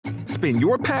Spin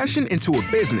your passion into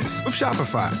a business with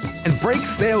Shopify and break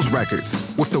sales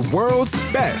records with the world's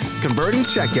best converting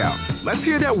checkout. Let's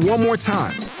hear that one more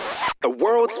time. The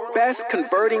world's best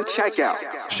converting checkout.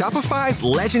 Shopify's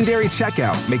legendary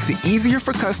checkout makes it easier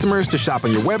for customers to shop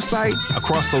on your website,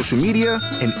 across social media,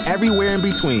 and everywhere in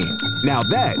between. Now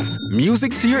that's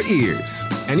music to your ears.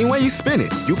 Any way you spin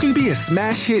it, you can be a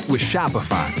smash hit with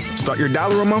Shopify. Start your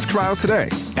 $1 a month trial today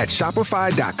at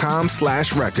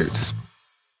shopify.com/records.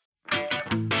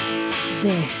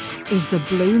 This is the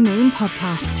Blue Moon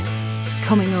Podcast.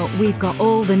 Coming up, we've got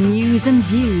all the news and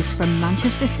views from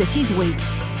Manchester City's week.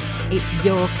 It's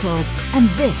your club,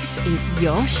 and this is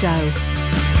your show.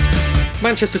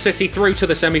 Manchester City through to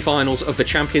the semi-finals of the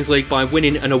Champions League by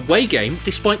winning an away game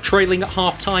despite trailing at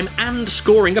half-time and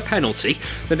scoring a penalty.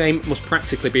 The name must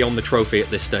practically be on the trophy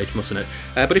at this stage, mustn't it?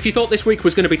 But if you thought this week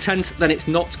was going to be tense, then it's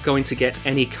not going to get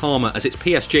any calmer, as it's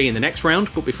PSG in the next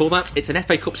round. But before that, it's an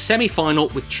FA Cup semi-final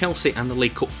with Chelsea and the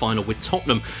League Cup final with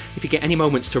Tottenham. If you get any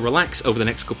moments to relax over the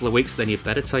next couple of weeks, then you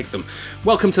better take them.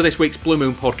 Welcome to this week's Blue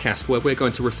Moon Podcast, where we're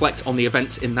going to reflect on the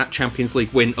events in that Champions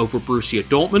League win over Borussia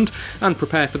Dortmund and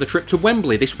prepare for the trip to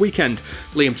Wembley this weekend.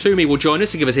 Liam Toomey will join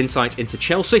us to give us insight into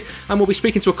Chelsea, and we'll be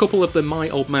speaking to a couple of the My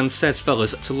Old Man Says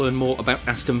fellas to learn more about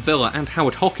Aston Villa, and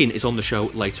Howard Hockin is on the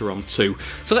show later on too.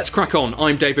 So let's crack on.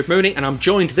 I'm David Mooney, and I'm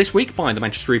joined this week by the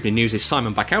Manchester Evening News'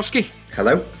 Simon Bakowski.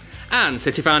 Hello. And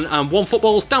City fan and One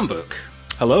Football's Dan Burke.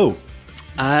 Hello.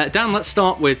 Dan, let's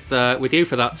start with you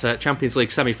for that Champions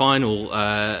League semi-final.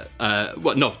 They're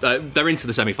into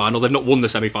the semi-final. They've not won the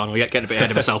semi-final yet. Getting a bit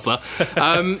ahead of myself there.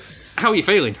 How are you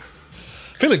feeling?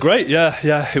 Feeling great,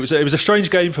 yeah. It was a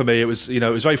strange game for me. It was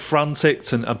very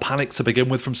frantic and panicked to begin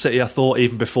with from City. I thought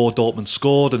even before Dortmund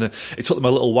scored, and it took them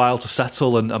a little while to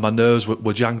settle, and my nerves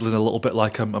were jangling a little bit,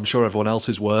 like I'm sure everyone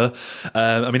else's were.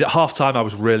 At half time I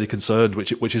was really concerned,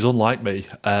 which is unlike me.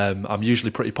 I'm usually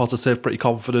pretty positive, pretty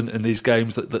confident in these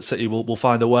games that City will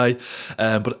find a way.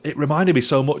 But it reminded me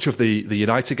so much of the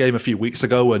United game a few weeks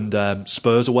ago and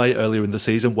Spurs away earlier in the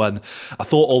season, when I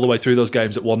thought all the way through those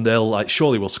games at 1-0, like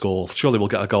surely we'll score, surely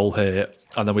we'll get a goal here,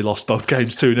 and then we lost both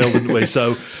games 2-0, didn't we?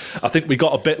 So I think we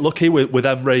got a bit lucky with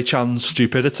Emre Can's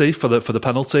stupidity for the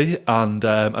penalty, and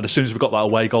as soon as we got that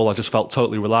away goal, I just felt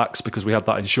totally relaxed because we had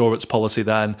that insurance policy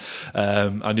then.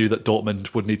 I knew that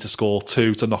Dortmund would need to score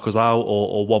 2 to knock us out,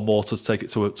 or 1 more to take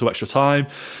it to extra time.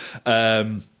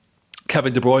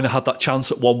 Kevin De Bruyne had that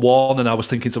chance at 1-1, and I was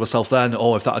thinking to myself then,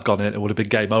 if that had gone in, it would have been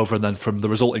game over. And then from the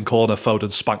resulting corner,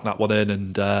 Foden spanked that one in,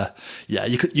 and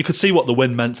you could see what the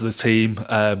win meant to the team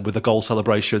with the goal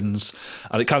celebrations.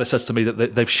 And it kind of says to me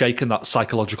that they've shaken that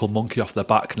psychological monkey off their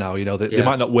back now. They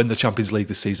might not win the Champions League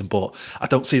this season, but I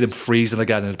don't see them freezing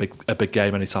again in a big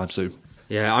game anytime soon.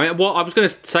 Yeah, I was going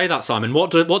to say that, Simon.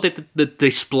 What did the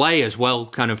display as well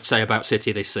kind of say about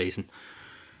City this season?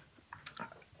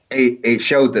 It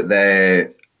showed that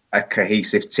they're a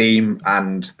cohesive team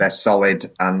and they're solid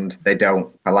and they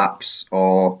don't collapse,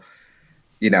 or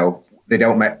they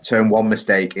don't turn one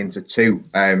mistake into 2.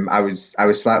 I was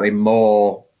slightly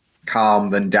more calm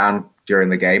than Dan during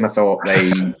the game. I thought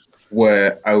they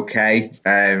were okay.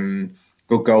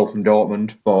 Good goal from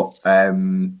Dortmund, but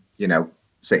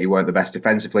City weren't the best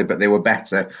defensively, but they were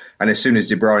better. And as soon as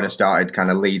De Bruyne started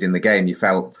kind of leading the game, you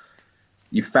felt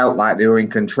like they were in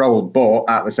control. But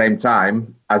at the same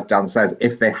time, as Dan says,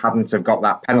 if they hadn't have got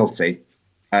that penalty,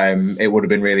 it would have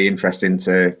been really interesting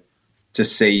to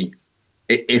see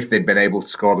if they'd been able to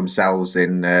score themselves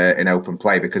in open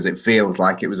play, because it feels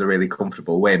like it was a really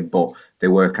comfortable win, but they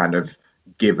were kind of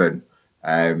given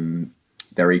their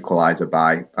equaliser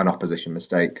by an opposition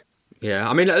mistake.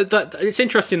 Yeah, it's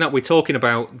interesting that we're talking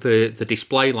about the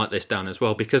display like this, Dan, as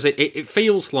well, because it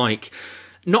feels like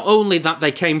not only that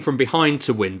they came from behind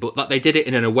to win, but that they did it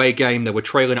in an away game. They were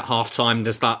trailing at half-time.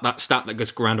 There's that stat that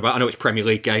goes around about, I know it's Premier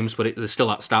League games, but there's still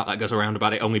that stat that goes around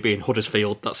about it only being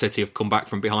Huddersfield that City have come back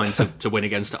from behind to win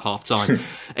against at half-time.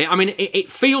 It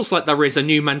feels like there is a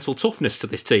new mental toughness to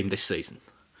this team this season.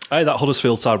 Hey, that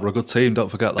Huddersfield side were a good team, don't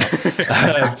forget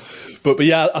that. But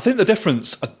yeah, I think the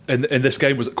difference in this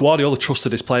game was that Guardiola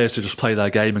trusted his players to just play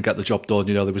their game and get the job done.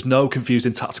 There was no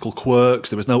confusing tactical quirks,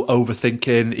 there was no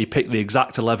overthinking. He picked the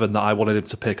exact 11 that I wanted him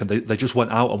to pick, and they just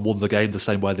went out and won the game the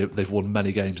same way they've won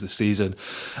many games this season.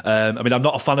 I'm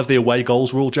not a fan of the away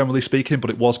goals rule, generally speaking, but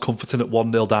it was comforting at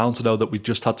 1-0 down to know that we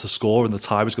just had to score and the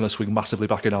tie was going to swing massively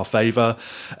back in our favour.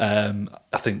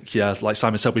 I think, like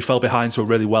Simon said, we fell behind to a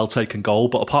really well-taken goal,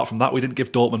 but apart apart from that, we didn't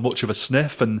give Dortmund much of a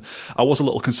sniff, and I was a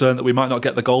little concerned that we might not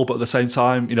get the goal, but at the same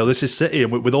time, this is City,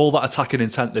 and with all that attacking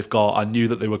intent they've got, I knew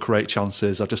that they would create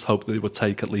chances. I just hoped that they would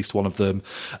take at least one of them.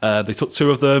 They took two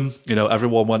of them.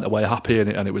 Everyone went away happy,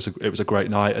 and it was a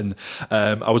great night. And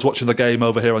I was watching the game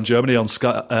over here on Germany on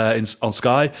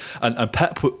Sky, and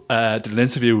Pep did an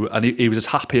interview, and he was as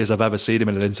happy as I've ever seen him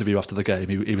in an interview after the game.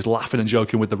 He was laughing and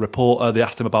joking with the reporter. They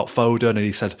asked him about Foden, and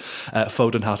he said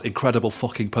Foden has incredible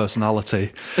fucking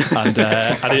personality. And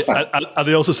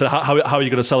they also said, how are you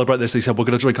going to celebrate this? He said, we're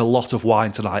going to drink a lot of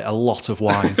wine tonight, a lot of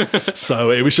wine.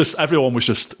 So it was just, everyone was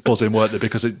just buzzing, weren't they?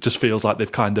 Because it just feels like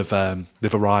they've kind of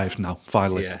they've arrived now,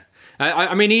 finally. Yeah.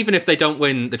 I mean, even if they don't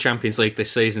win the Champions League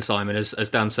this season, Simon, as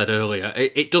Dan said earlier,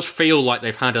 it does feel like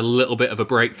they've had a little bit of a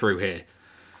breakthrough here.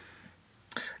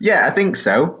 Yeah, I think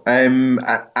so.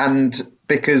 And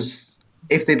because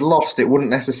if they'd lost, it wouldn't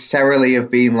necessarily have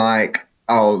been like,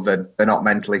 oh, they're not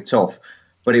mentally tough,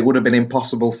 but it would have been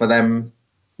impossible for them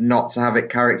not to have it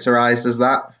characterised as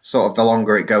that. Sort of the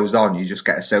longer it goes on, you just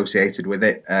get associated with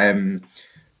it.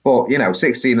 But,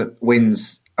 16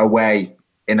 wins away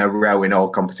in a row in all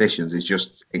competitions is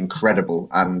just incredible.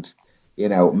 And,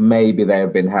 maybe they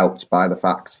have been helped by the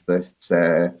fact that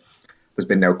there's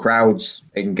been no crowds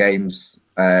in games.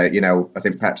 I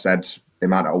think Pep said they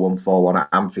might not have won 4-1 at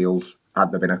Anfield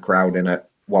had there been a crowd in at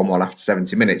 1-1 after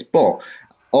 70 minutes. But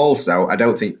also, I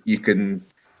don't think you can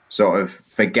sort of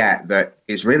forget that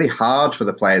it's really hard for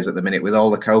the players at the minute with all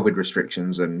the COVID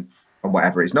restrictions and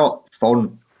whatever. It's not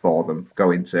fun for them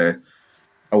going to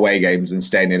away games and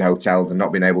staying in hotels and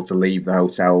not being able to leave the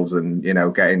hotels and,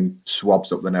 getting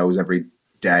swabs up the nose every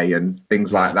day and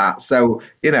things like that. So,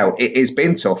 it's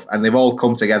been tough, and they've all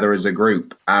come together as a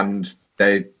group, and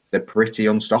they're pretty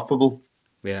unstoppable.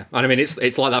 Yeah, and I mean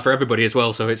it's like that for everybody as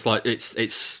well. So it's like it's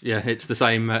the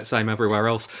same everywhere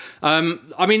else.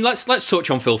 I mean let's touch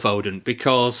on Phil Foden,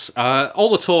 because all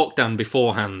the talk, Dan,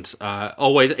 beforehand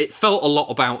always it felt a lot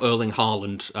about Erling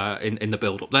Haaland in the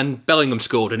build up. Then Bellingham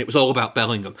scored, and it was all about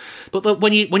Bellingham. But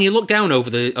when you look down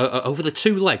over the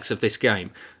two legs of this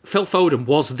game, Phil Foden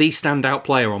was the standout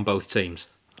player on both teams.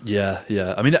 Yeah.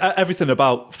 I mean, everything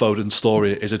about Foden's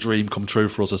story is a dream come true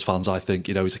for us as fans, I think.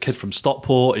 He's a kid from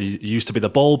Stockport. He used to be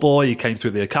the ball boy. He came through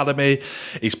the academy.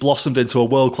 He's blossomed into a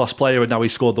world-class player, and now he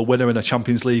scored the winner in a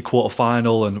Champions League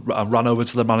quarter-final and ran over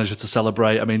to the manager to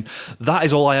celebrate. I mean, that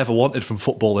is all I ever wanted from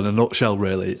football in a nutshell,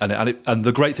 really. And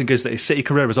the great thing is that his City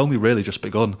career has only really just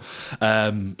begun.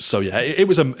 It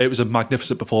was a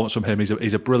magnificent performance from him.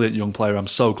 He's a brilliant young player. I'm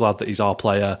so glad that he's our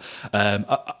player.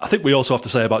 I think we also have to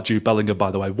say about Jude Bellingham, by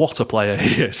the way, what a player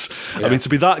he is. Yeah. I mean, to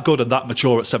be that good and that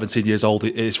mature at 17 years old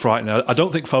is frightening. I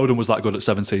don't think Foden was that good at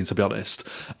 17, to be honest.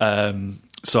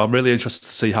 So I'm really interested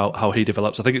to see how he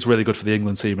develops. I think it's really good for the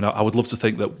England team, and I would love to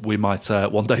think that we might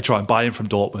one day try and buy him from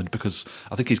Dortmund, because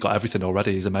I think he's got everything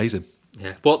already. He's amazing.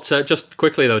 Yeah. Just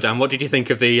quickly though, Dan, what did you think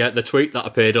of the tweet that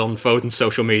appeared on Foden's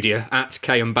social media at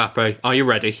 @KMbappe? Are you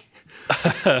ready?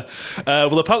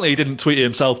 Well, apparently he didn't tweet it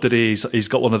himself, did he? He's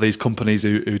got one of these companies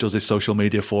who does his social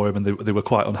media for him, and they were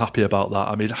quite unhappy about that.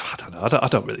 I mean, I don't know. I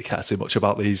don't really care too much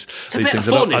about these things. It's a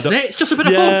bit of fun, isn't it? It's just a bit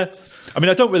of fun. I mean,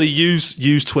 I don't really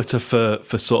use Twitter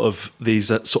for sort of these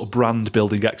sort of brand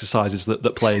building exercises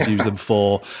that players use them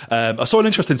for. I saw an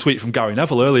interesting tweet from Gary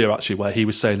Neville earlier, actually, where he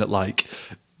was saying that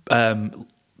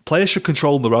players should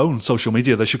control their own social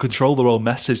media. They should control their own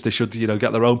message. They should,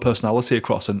 get their own personality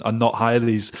across and not hire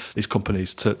these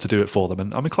companies to do it for them.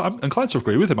 And I'm inclined to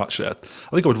agree with him, actually. I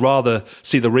think I would rather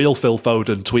see the real Phil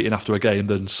Foden tweeting after a game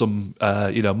than some,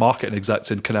 marketing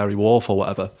execs in Canary Wharf or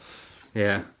whatever.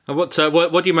 Yeah. What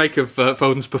do you make of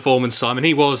Foden's performance, Simon?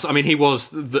 He was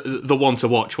the one to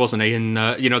watch, wasn't he? And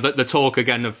the talk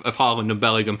again of Haaland and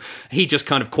Bellingham. He just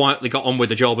kind of quietly got on with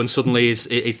the job, and suddenly is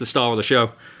the star of the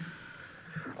show.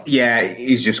 Yeah,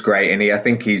 he's just great, and I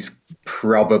think he's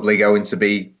probably going to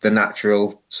be the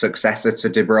natural successor to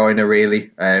De Bruyne,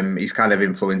 really. He's kind of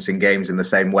influencing games in the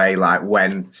same way, like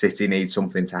when City needs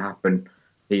something to happen,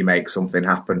 he makes something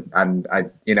happen. And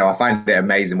I find it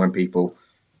amazing when people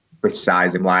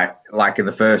criticise him, like in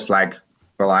the first leg,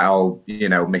 for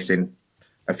missing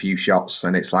a few shots,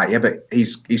 and it's like, yeah, but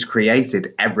he's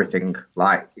created everything.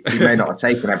 Like, he may not have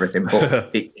taken everything,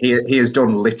 but he has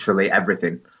done literally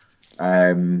everything.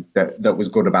 That was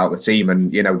good about the team,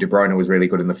 and De Bruyne was really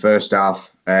good in the first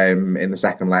half, in the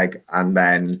second leg, and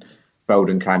then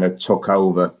Foden kind of took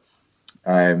over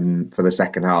for the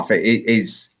second half.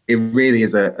 It really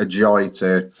is a joy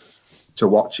to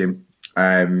watch him,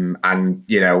 and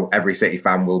every City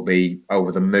fan will be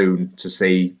over the moon to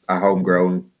see a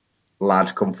homegrown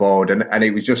lad come forward, and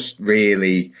it was just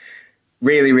really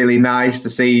really, really nice to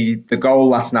see the goal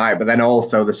last night, but then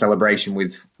also the celebration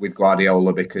with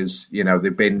Guardiola, because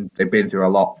they've been through a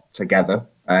lot together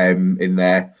in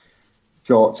their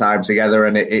short time together,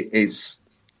 and it's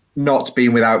not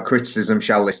been without criticism,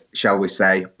 shall we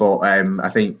say? But I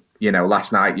think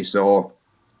last night you saw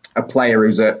a player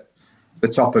who's at the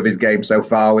top of his game so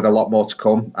far, with a lot more to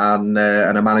come, and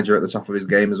a manager at the top of his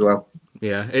game as well.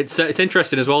 Yeah, it's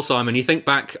interesting as well, Simon. You think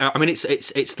back, I mean,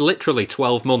 it's literally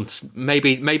 12 months,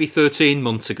 maybe 13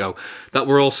 months ago, that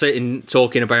we're all sitting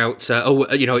talking about,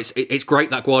 it's great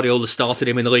that Guardiola started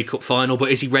him in the League Cup final, but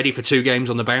is he ready for 2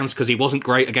 games on the bounce? Because he wasn't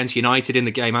great against United in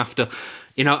the game after,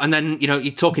 and then,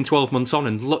 you're talking 12 months on,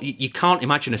 and look, you can't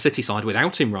imagine a City side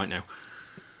without him right now.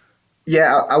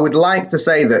 Yeah, I would like to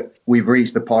say that we've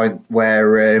reached the point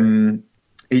where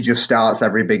he just starts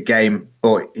every big game,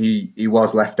 but he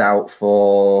was left out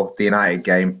for the United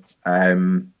game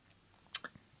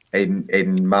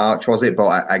in March, was it?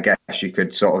 But I guess you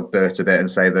could sort of bird a bit and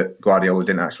say that Guardiola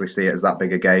didn't actually see it as that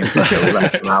big a game, so he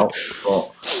left him out.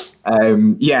 But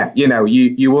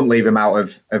you wouldn't leave him out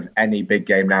of any big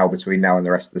game now between now and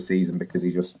the rest of the season, because he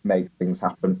just makes things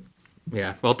happen.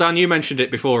 Yeah, well, Dan, you mentioned it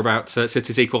before about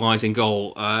City's equalising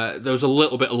goal. There was a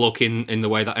little bit of luck in the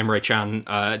way that Emre Can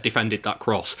defended that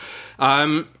cross.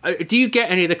 Do you get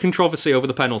any of the controversy over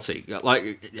the penalty?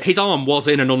 Like, his arm was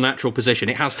in an unnatural position.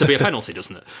 It has to be a penalty,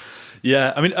 doesn't it?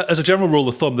 Yeah, I mean, as a general rule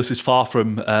of thumb, this is far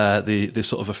from the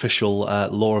sort of official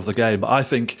law of the game. But I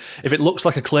think if it looks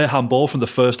like a clear handball from the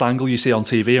first angle you see on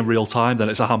TV in real time, then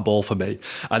it's a handball for me.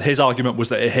 And his argument was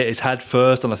that it hit his head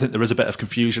first, and I think there is a bit of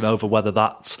confusion over whether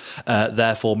that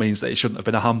therefore means that it shouldn't have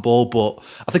been a handball. But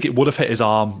I think it would have hit his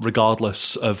arm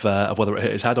regardless of whether it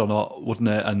hit his head or not, wouldn't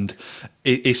it? And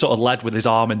he sort of led with his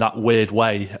arm in that weird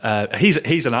way.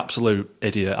 He's an absolute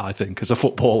idiot, I think, as a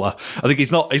footballer. I think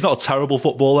he's not a terrible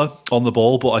footballer on the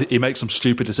ball, but he makes some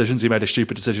stupid decisions. He made a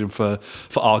stupid decision for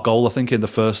our goal, I think, in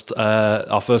the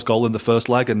our first goal in the first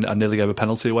leg, and nearly gave a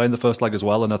penalty away in the first leg as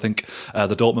well. And I think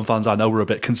the Dortmund fans I know were a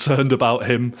bit concerned about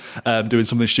him doing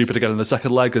something stupid again in the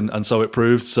second leg, and so it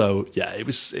proved. So yeah, it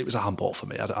was a handball for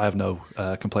me. I have no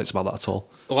complaints about that at all.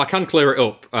 Well, I can clear it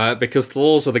up because the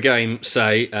laws of the game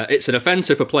say it's an offence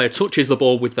if a player touches the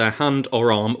ball with their hand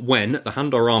or arm when the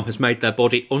hand or arm has made their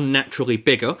body unnaturally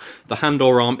bigger. The hand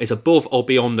or arm is above or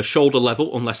beyond the shoulder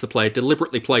level unless the player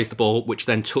deliberately plays the ball, which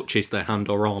then touches their hand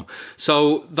or arm.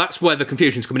 So that's where the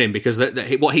confusion's coming in, because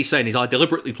what he's saying is I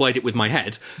deliberately played it with my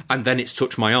head and then it's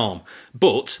touched my arm.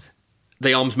 But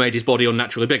the arm's made his body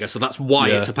unnaturally bigger, so that's why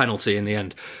it's a penalty in the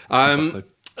end. Exactly.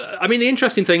 I mean, the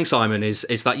interesting thing, Simon,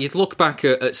 is that you'd look back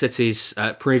at City's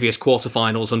previous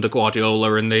quarterfinals under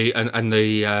Guardiola and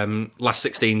the last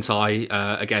 16 tie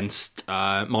against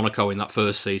Monaco in that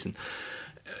first season.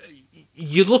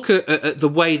 You look at the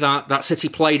way that City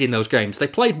played in those games. They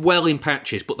played well in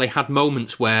patches, but they had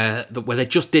moments where they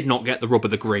just did not get the rub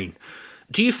of the green.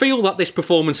 Do you feel that this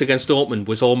performance against Dortmund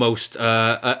was almost,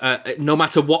 no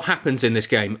matter what happens in this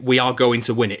game, we are going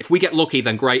to win it? If we get lucky,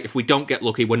 then great. If we don't get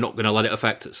lucky, we're not going to let it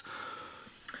affect us.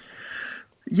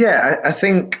 Yeah, I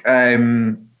think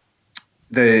the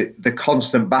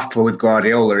constant battle with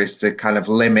Guardiola is to kind of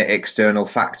limit external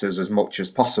factors as much as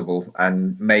possible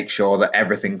and make sure that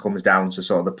everything comes down to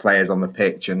sort of the players on the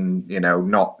pitch and,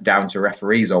 not down to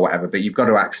referees or whatever. But you've got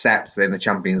to accept that in the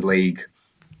Champions League,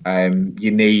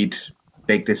 you need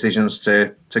big decisions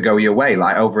to go your way.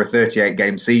 Like over a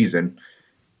 38-game season,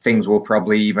 things will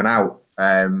probably even out.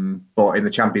 But in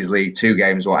the Champions League, 2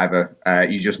 games, whatever,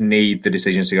 you just need the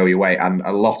decisions to go your way. And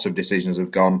a lot of decisions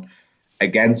have gone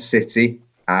against City.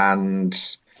 And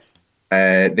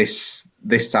this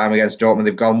time against Dortmund,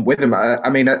 they've gone with them. I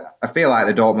feel like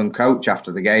the Dortmund coach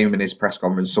after the game in his press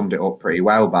conference summed it up pretty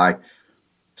well by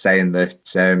saying that,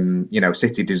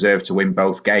 City deserved to win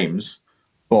both games,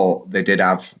 but they did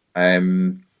have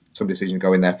some decisions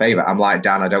go in their favour. I'm like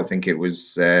Dan. I don't think there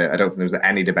was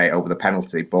any debate over the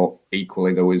penalty, but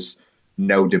equally there was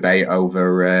no debate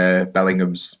over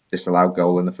Bellingham's disallowed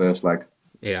goal in the first leg.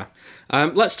 Yeah.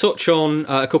 Let's touch on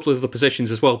a couple of the positions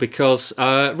as well, because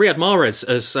Riyad Mahrez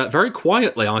has very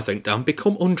quietly, I think, Dan,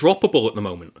 become undroppable at the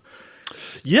moment.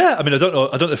 Yeah, I mean, I don't know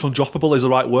if undroppable is the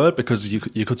right word, because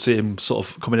you could see him sort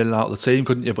of coming in and out of the team,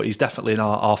 couldn't you? But he's definitely in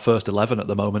our first 11 at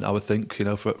the moment, I would think.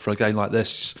 For a game like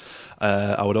this,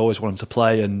 I would always want him to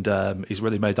play, and he's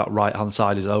really made that right-hand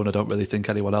side his own. I don't really think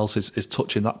anyone else is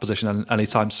touching that position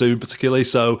anytime soon, particularly.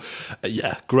 So,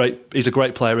 yeah, great. He's a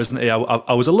great player, isn't he?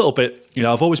 I was a little bit,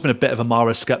 I've always been a bit of a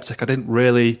Mahrez sceptic. I didn't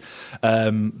really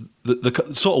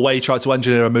the sort of way he tried to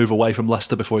engineer a move away from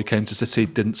Leicester before he came to City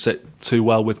didn't sit too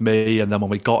well with me. And then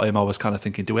when we got him, I was kind of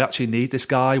thinking, do we actually need this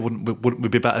guy? Wouldn't we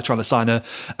be better trying to sign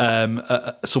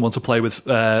someone to play with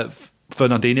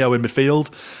Fernandinho in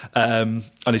midfield?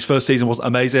 And his first season wasn't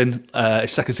amazing.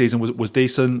 His second season was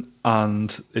decent,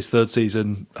 and his third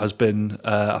season has been,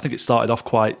 I think it started off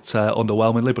quite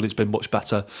underwhelmingly, but it's been much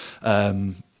better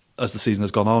as the season has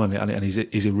gone on, and he's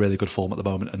in really good form at the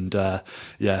moment. And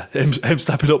him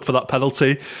stepping up for that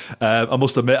penalty, I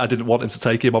must admit I didn't want him to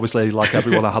take him. Obviously, like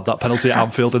everyone, I had that penalty at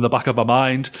Anfield in the back of my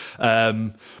mind.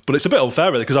 But it's a bit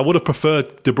unfair, really, because I would have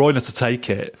preferred De Bruyne to take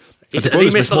it. Has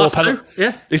he missed the last two?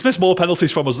 Yeah. He's missed more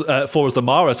penalties for us than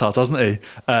Mahrez has, hasn't he?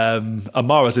 And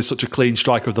Mahrez is such a clean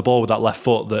striker of the ball with that left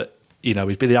foot that, you know,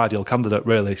 he'd be the ideal candidate,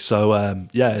 really. So,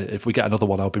 if we get another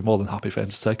one, I'll be more than happy for him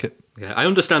to take it. Yeah, I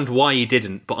understand why he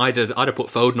didn't, but I'd have put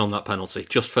Foden on that penalty.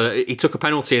 He took a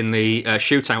penalty in the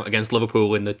shootout against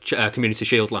Liverpool in the Community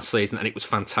Shield last season, and it was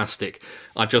fantastic.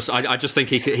 I just think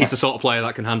he's the sort of player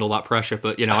that can handle that pressure.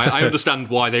 But you know, I understand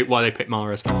why they picked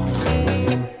Mahrez.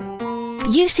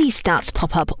 You see stats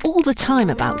pop up all the time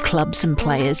about clubs and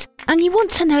players, and you want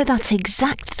to know that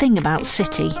exact thing about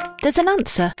City. There's an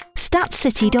answer.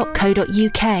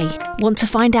 Statscity.co.uk. Want to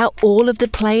find out all of the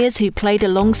players who played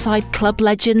alongside club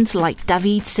legends like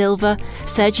David Silva,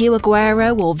 Sergio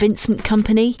Aguero or Vincent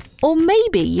Kompany? Or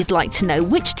maybe you'd like to know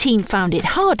which team found it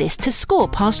hardest to score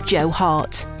past Joe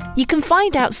Hart. You can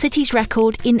find out City's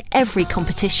record in every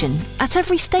competition, at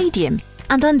every stadium,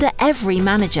 and under every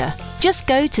manager. Just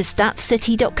go to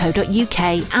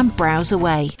statscity.co.uk and browse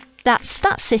away. That's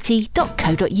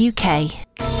statscity.co.uk.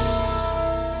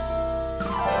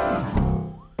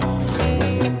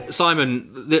 Simon,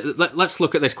 let's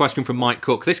look at this question from Mike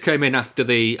Cook. This came in after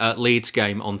the Leeds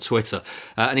game on Twitter.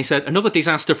 And he said, another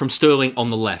disaster from Sterling on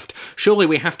the left. Surely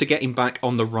we have to get him back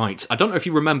on the right. I don't know if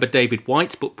you remember David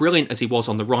White, but brilliant as he was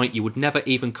on the right, you would never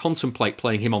even contemplate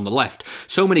playing him on the left.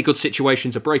 So many good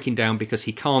situations are breaking down because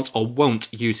he can't or won't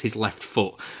use his left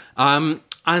foot.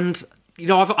 And you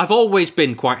know, I've always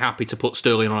been quite happy to put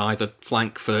Sterling on either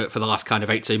flank for the last kind of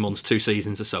 18 months, 2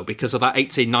 seasons or so, because of that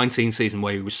 18-19 season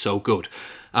where he was so good.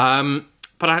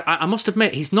 But I must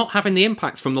admit, he's not having the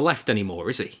impact from the left anymore,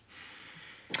 is he?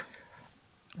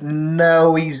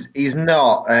 No, he's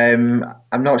not. I'm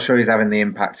not sure he's having the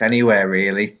impact anywhere,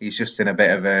 really. He's just in a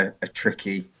bit of a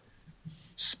tricky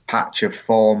patch of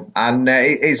form. And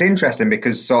it's interesting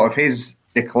because sort of his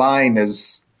decline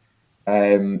as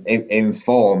in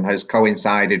form has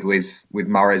coincided with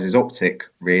Mahrez's uptick,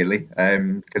 really.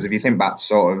 Because if you think back to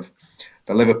sort of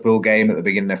the Liverpool game at the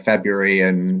beginning of February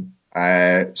and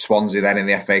Swansea then in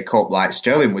the FA Cup, like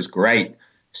Sterling was great.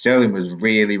 Sterling was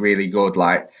really, really good,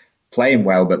 like playing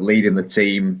well but leading the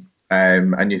team.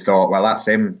 And you thought, well, that's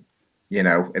him, you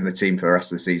know, in the team for the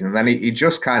rest of the season. And then he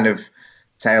just kind of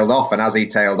tailed off, and as he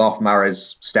tailed off,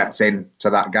 Mahrez stepped in to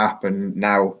that gap, and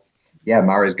now,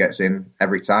 Mahrez gets in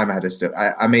every time ahead of Sterling.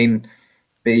 I mean,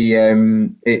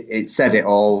 it said it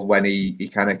all when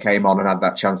he kind of came on and had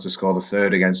that chance to score the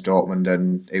third against Dortmund,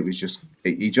 and it was just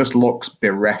he just looks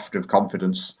bereft of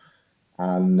confidence,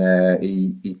 and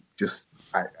he just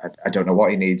I don't know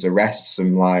what he needs, a rest,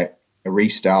 a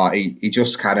restart. He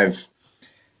just kind of,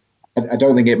 I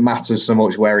don't think it matters so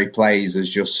much where he plays as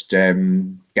just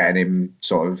getting him,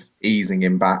 sort of easing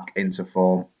him back into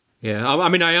form. Yeah, I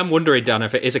mean, I am wondering, Dan,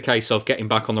 if it is a case of getting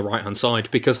back on the right-hand side,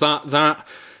 because that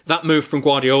move from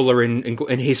Guardiola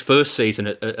in his first season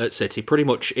at City, pretty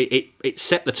much, it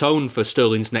set the tone for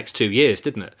Sterling's next 2 years,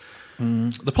 didn't it?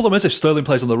 The problem is, if Sterling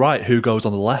plays on the right, who goes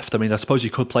on the left? I mean, I suppose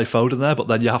you could play Foden there, but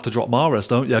then you have to drop Mahrez,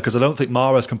 don't you? Because I don't think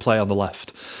Mahrez can play on the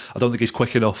left. I don't think he's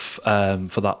quick enough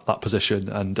for that position,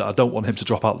 and I don't want him to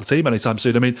drop out the team anytime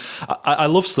soon. I mean, I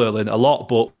love Sterling a lot,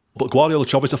 but Guardiola's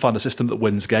job is to find a system that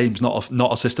wins games, not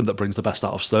a system that brings the best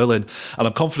out of Sterling. And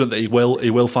I'm confident that he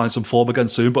will find some form again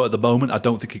soon. But at the moment, I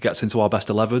don't think he gets into our best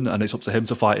 11, and it's up to him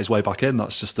to fight his way back in.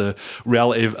 That's just the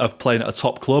reality of playing at a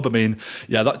top club. I mean,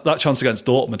 that chance against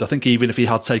Dortmund, I think even if he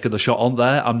had taken the shot on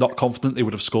there, I'm not confident he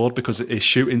would have scored, because his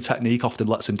shooting technique often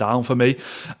lets him down for me.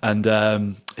 And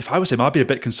if I was him, I'd be a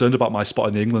bit concerned about my spot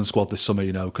in the England squad this summer,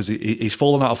 because he's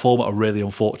fallen out of form at a really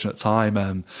unfortunate time.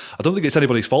 I don't think it's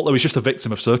anybody's fault, though. He's just a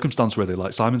victim of circumstance, really,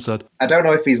 like Simon said. I don't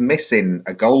know if he's missing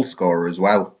a goal scorer as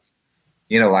well.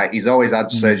 Like he's always had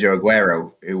Sergio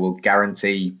Aguero, who will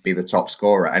guarantee be the top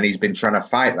scorer, and he's been trying to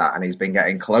fight that, and he's been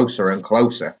getting closer and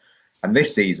closer. And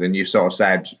this season, you sort of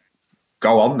said,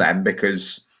 go on then,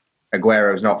 because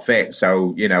Aguero's not fit,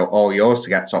 so, all yours to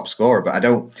get top scorer. But I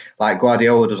don't, like,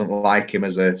 Guardiola doesn't like him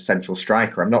as a central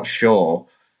striker. I'm not sure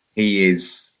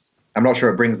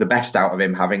it brings the best out of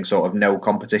him having sort of no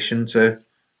competition to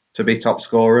to be top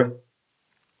scorer.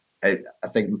 I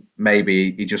think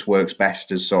maybe he just works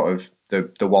best as sort of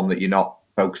the one that you're not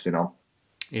focusing on.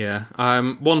 Yeah.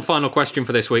 One final question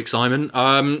for this week, Simon.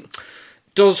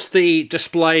 Does the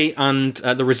display and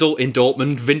the result in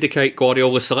Dortmund vindicate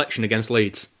Guardiola's selection against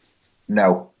Leeds?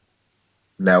 No,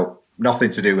 nothing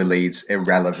to do with Leeds.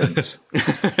 Irrelevant.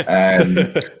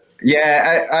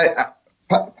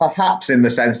 Perhaps in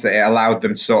the sense that it allowed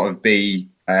them to sort of be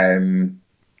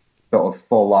sort of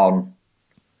full on,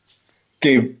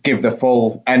 give the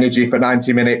full energy for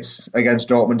 90 minutes against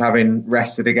Dortmund, having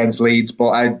rested against Leeds.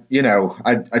 But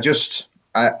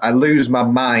I lose my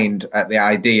mind at the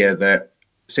idea that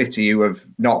City, who have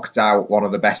knocked out one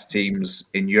of the best teams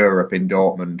in Europe in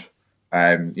Dortmund,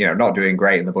 not doing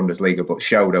great in the Bundesliga, but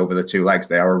showed over the 2 legs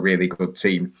they are a really good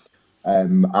team,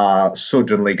 are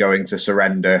suddenly going to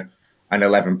surrender an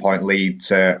 11-point lead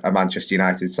to a Manchester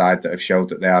United side that have showed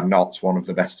that they are not one of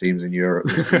the best teams in Europe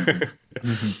this season.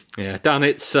 Yeah, Dan,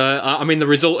 it's the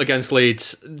result against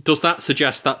Leeds, does that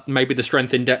suggest that maybe the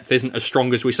strength in depth isn't as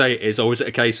strong as we say it is, or is it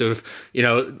a case of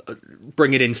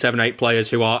bringing in 7-8 players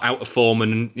who are out of form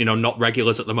and not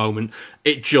regulars at the moment?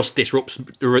 It just disrupts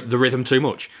the rhythm too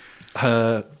much.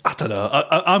 I don't know.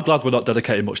 I'm glad we're not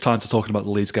dedicating much time to talking about the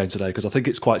Leeds game today, because I think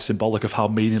it's quite symbolic of how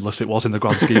meaningless it was in the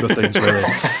grand scheme of things, really.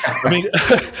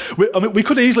 we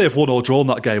could easily have won or drawn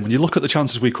that game. When you look at the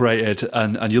chances we created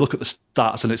and you look at the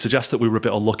stats, and it suggests that we were a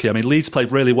bit unlucky. I mean, Leeds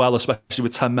played really well, especially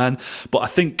with 10 men. But I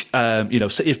think,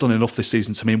 City have done enough this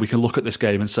season to mean we can look at this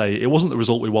game and say it wasn't the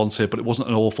result we wanted, but it wasn't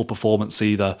an awful performance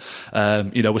either.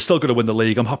 We're still going to win the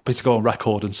league. I'm happy to go on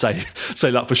record and say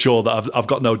that for sure, that I've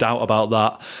got no doubt about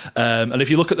that. And if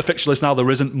you look at the fixture list now,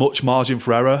 there isn't much margin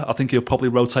for error. I think he'll probably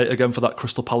rotate again for that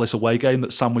Crystal Palace away game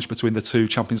that's sandwiched between the 2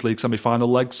 Champions League semi-final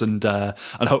legs, and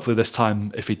hopefully this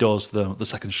time, if he does, the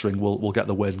second string will get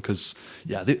the win, because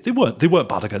they weren't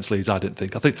bad against Leeds, I didn't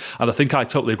think. I think I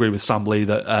totally agree with Sam Lee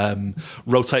that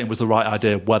rotating was the right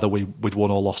idea, whether we'd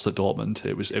won or lost at Dortmund.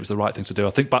 It was the right thing to do.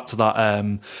 I think back to that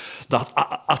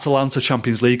Atalanta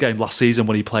Champions League game last season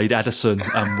when he played Ederson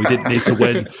and we didn't need to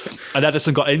win, and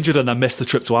Ederson got injured and then missed the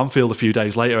trip to Anfield a few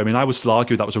days later. I mean, I would still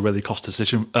argue that was a really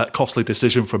costly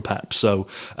decision from Pep. So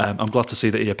I'm glad to see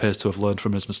that he appears to have learned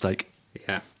from his mistake.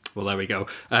 Yeah. Well, there we go.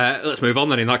 Let's move on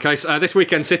then in that case. This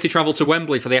weekend, City travel to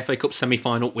Wembley for the FA Cup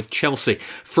semi-final with Chelsea.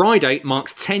 Friday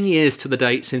marks 10 years to the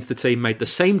date since the team made the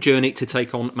same journey to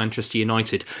take on Manchester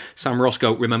United. Sam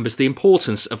Roscoe remembers the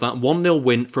importance of that 1-0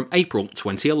 win from April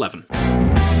 2011.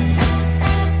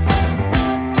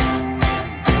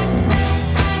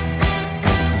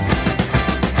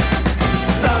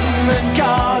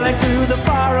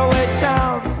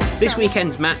 This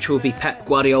weekend's match will be Pep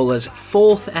Guardiola's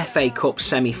 4th FA Cup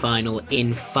semi-final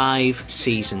in 5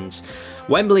 seasons.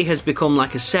 Wembley has become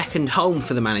like a second home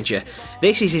for the manager.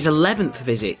 This is his 11th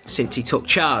visit since he took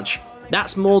charge.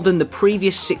 That's more than the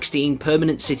previous 16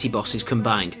 permanent City bosses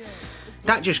combined.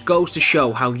 That just goes to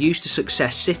show how used to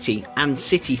success City and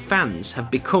City fans have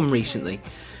become recently.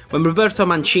 When Roberto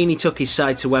Mancini took his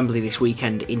side to Wembley this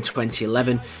weekend in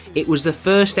 2011, it was the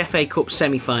first FA Cup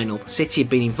semi-final City had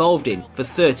been involved in for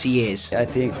 30 years. I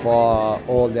think for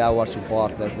all our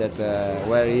supporters that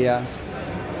were here,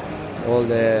 all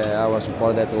our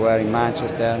supporters that were in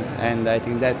Manchester, and I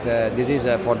think that this is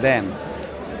for them,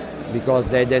 because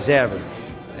they deserve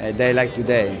it. They like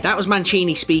today. That was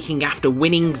Mancini speaking after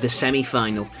winning the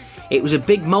semi-final. It was a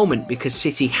big moment because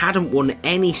City hadn't won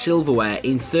any silverware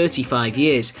in 35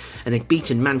 years, and they'd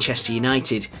beaten Manchester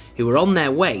United, who were on their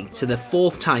way to their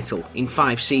 4th title in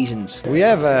 5 seasons. We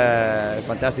have a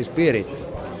fantastic spirit,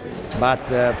 but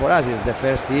for us it's the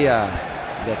first year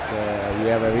that we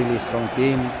have a really strong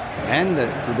team, and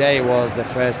today was the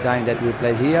first time that we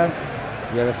played here.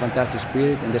 We have a fantastic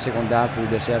spirit. In the second half we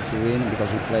deserve to win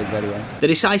because we played very well. The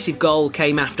decisive goal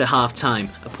came after half-time.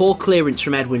 A poor clearance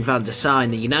from Edwin van der Sar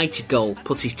in the United goal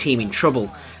put his team in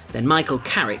trouble. Then Michael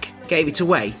Carrick gave it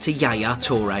away to Yaya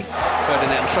Toure.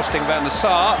 Ferdinand trusting Van der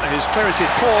Sar. His clearance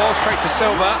is poor, straight to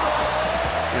Silva.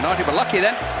 United were lucky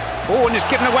then. Oh, and it's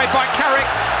given away by Carrick.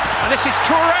 And this is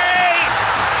Toure!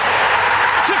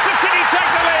 Manchester City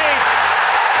take the lead!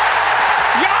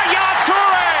 Yaya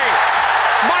Toure!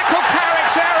 Michael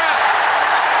Carrick's error!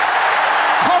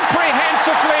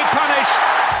 Comprehensively punished.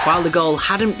 While the goal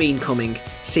hadn't been coming,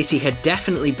 City had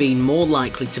definitely been more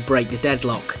likely to break the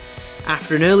deadlock.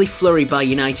 After an early flurry by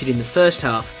United in the first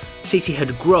half, City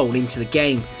had grown into the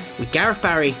game, with Gareth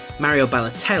Barry, Mario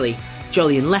Balotelli,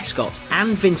 Jolyon Lescott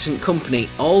and Vincent Kompany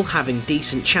all having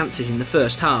decent chances in the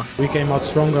first half. We came out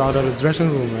stronger out of the dressing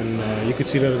room, and you could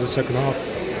see that in the second half.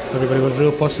 Everybody was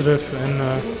real positive,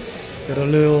 and had a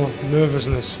little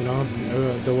nervousness, you know.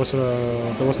 There was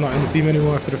not in the team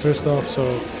anymore after the first half, so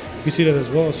you can see that as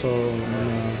well. So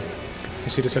you can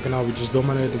see the second half we just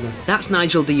dominated them. That's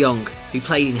Nigel de Jong, who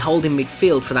played in holding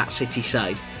midfield for that City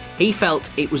side. He felt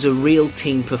it was a real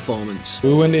team performance.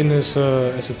 We went in as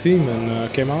a team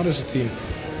and came out as a team.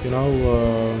 You know,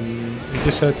 you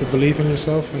just had to believe in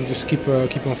yourself and just keep on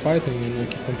fighting and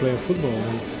keep on playing football.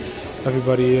 And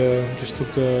everybody just took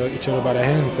each other by the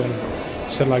hand and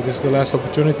said, like, this is the last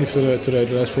opportunity for today,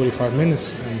 the last 45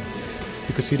 minutes. And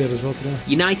you could see that as well today.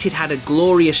 United had a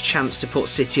glorious chance to put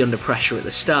City under pressure at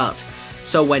the start.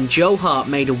 So when Joe Hart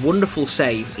made a wonderful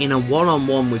save in a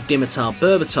one-on-one with Dimitar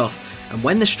Berbatov, and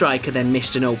when the striker then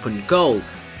missed an open goal,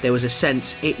 there was a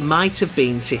sense it might have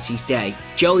been City's day.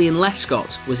 Jolyon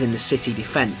Lescott was in the City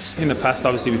defence. In the past,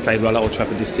 obviously, we played well at Old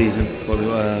Trafford this season, but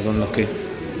I was unlucky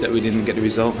that we didn't get the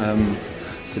result.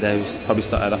 Today, we probably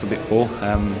started off a bit poor.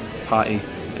 Partey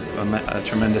a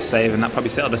tremendous save, and that probably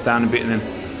settled us down a bit, and then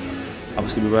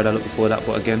obviously we read a lot before that,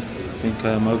 but again, I think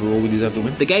overall we deserve the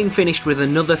win. The game finished with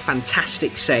another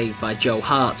fantastic save by Joe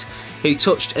Hart, who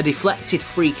touched a deflected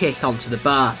free kick onto the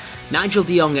bar. Nigel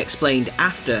de Jong explained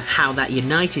after how that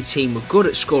United team were good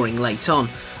at scoring late on,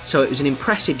 so it was an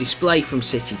impressive display from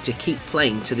City to keep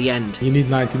playing to the end. You need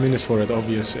 90 minutes for it,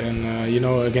 obvious, and you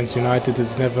know, against United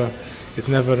it's never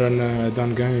a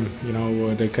done game. You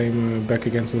know, they came back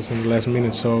against us in the last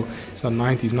minute, so it's not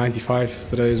 90, it's 95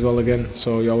 today as well again,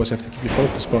 so you always have to keep your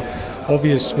focus. But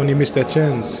obvious, when you miss that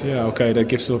chance, yeah, okay, that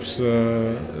gives us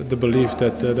the belief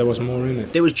that there was more in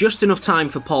it. There was just enough time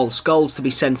for Paul Scholes to be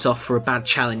sent off for a bad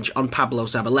challenge on Pablo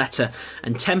Zabaleta,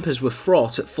 and tempers were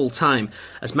fraught at full time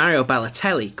as Mario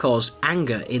Balotelli caused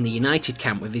anger in the United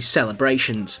camp with his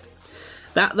celebrations.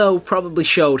 That, though, probably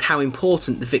showed how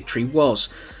important the victory was.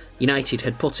 United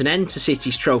had put an end to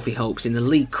City's trophy hopes in the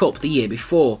League Cup the year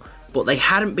before, but they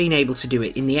hadn't been able to do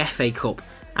it in the FA Cup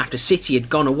after City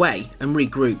had gone away and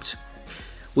regrouped.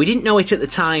 We didn't know it at the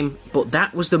time, but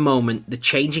that was the moment the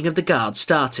changing of the guard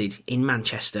started in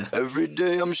Manchester. Every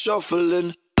day I'm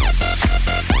shuffling.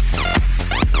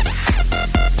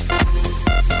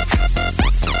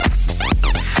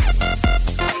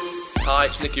 Hi,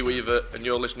 it's Nicky Weaver, and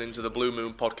you're listening to the Blue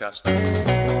Moon Podcast.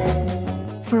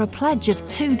 For a pledge of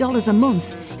 $2 a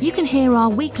month, you can hear our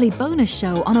weekly bonus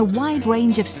show on a wide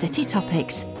range of City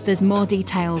topics. There's more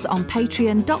details on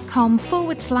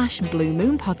patreon.com/Blue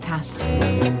Moon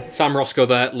Podcast. Sam Roscoe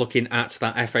there, looking at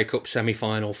that FA Cup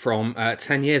semi-final from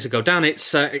 10 years ago. Dan, it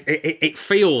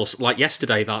feels like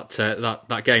yesterday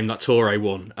that game that Toure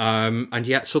won, and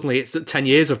yet suddenly it's 10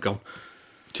 years have gone.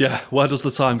 Yeah, where does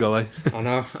the time go, eh? I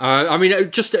know. I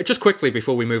mean, just quickly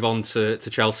before we move on to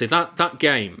Chelsea, that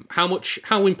game, how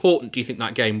important do you think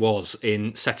that game was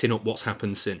in setting up what's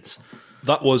happened since?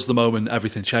 That was the moment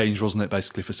everything changed, wasn't it,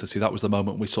 basically, for City? That was the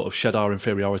moment we sort of shed our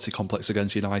inferiority complex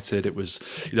against United. It was,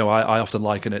 I often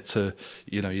liken it to,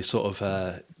 you sort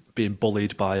of being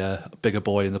bullied by a bigger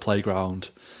boy in the playground,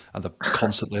 and they're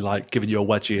constantly like giving you a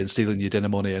wedgie and stealing your dinner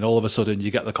money, and all of a sudden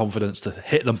you get the confidence to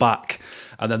hit them back,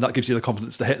 and then that gives you the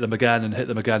confidence to hit them again and hit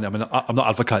them again. I mean, I'm not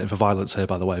advocating for violence here,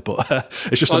 by the way, but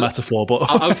it's just a metaphor.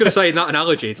 But I was going to say, in that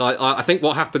analogy, I think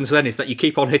what happens then is that you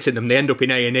keep on hitting them, they end up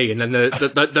in A&E, and then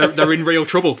they're in real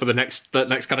trouble for the next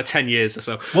kind of 10 years or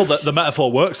so. Well, the metaphor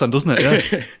works then, doesn't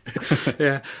it? Yeah.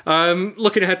 Yeah.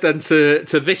 Looking ahead then to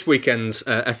this weekend's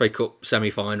FA Cup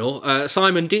semi-final,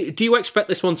 Simon, do you expect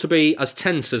this one to be as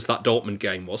tense as that Dortmund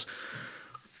game was?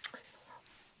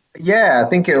 Yeah, I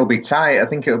think it'll be tight. I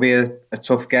think it'll be a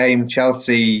tough game.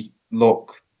 Chelsea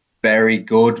look very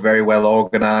good, very well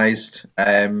organised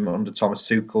under Thomas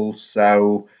Tuchel.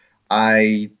 So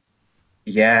I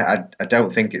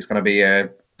don't think it's going to be a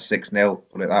 6-0,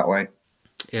 put it that way.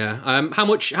 Yeah. How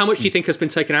much do you think has been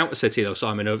taken out of City though,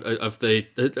 Simon, of the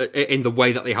in the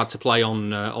way that they had to play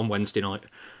on Wednesday night?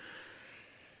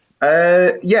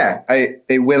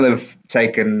 It will have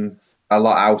taken a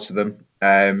lot out of them,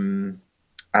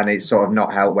 and it's sort of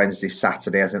not helped Wednesday,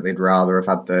 Saturday. I think they'd rather have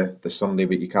had the Sunday,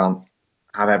 but you can't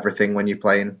have everything when you're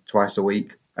playing twice a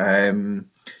week. It's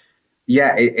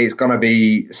going to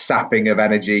be sapping of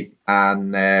energy,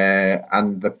 and they're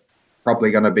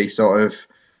probably going to be sort of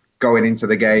going into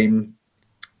the game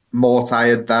more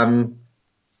tired than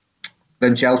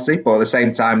Chelsea, but at the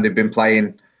same time they've been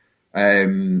playing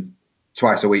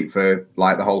twice a week for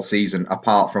like the whole season,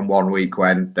 apart from 1 week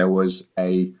when there was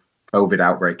a COVID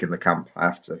outbreak in the camp. I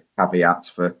have to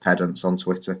caveat for pedants on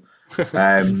Twitter.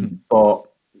 But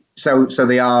so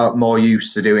they are more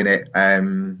used to doing it.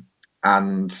 And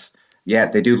yeah,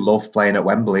 they do love playing at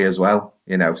Wembley as well.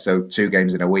 So 2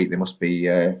 games in a week, they must be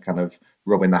kind of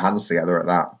rubbing their hands together at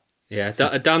that. Yeah,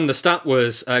 Dan, the stat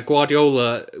was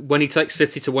Guardiola, when he takes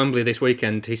City to Wembley this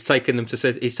weekend, he's taken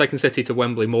City to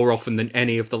Wembley more often than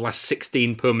any of the last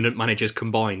 16 permanent managers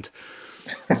combined.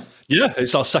 Yeah,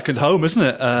 it's our second home, isn't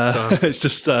it? It's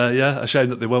just, a shame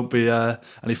that there won't be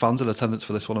any fans in attendance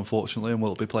for this one, unfortunately, and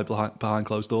will be played behind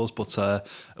closed doors, but there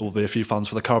will be a few fans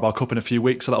for the Carabao Cup in a few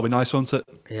weeks, so that'll be nice, won't it?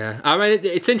 Yeah, I mean,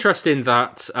 it's interesting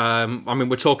that,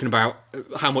 we're talking about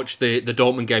how much the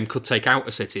Dortmund game could take out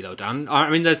a City, though, Dan. I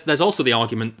mean, there's also the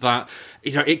argument that,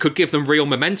 it could give them real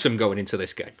momentum going into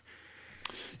this game.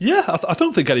 Yeah, I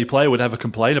don't think any player would ever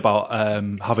complain about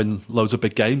having loads of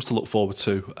big games to look forward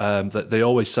to. They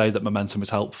always say that momentum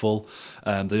is helpful.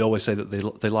 They always say that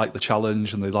they like the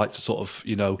challenge and they like to sort of,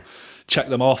 check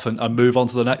them off and move on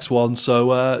to the next one.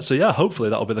 So yeah, hopefully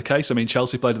that'll be the case. I mean,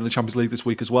 Chelsea played in the Champions League this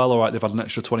week as well. All right, they've had an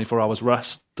extra 24 hours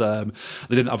rest. They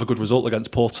didn't have a good result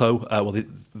against Porto.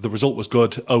 The result was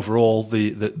good overall.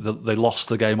 They lost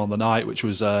the game on the night, which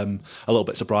was a little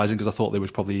bit surprising because I thought they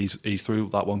would probably ease through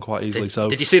that one quite easily.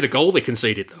 Did you see the goal they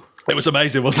conceded though? It was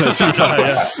amazing, wasn't it?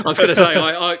 Yeah. I was going to say,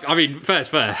 I mean, fair's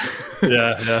fair.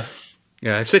 Yeah.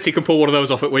 Yeah, if City can pull one of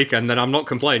those off at weekend, then I'm not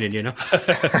complaining,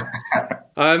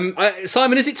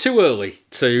 Simon, is it too early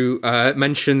to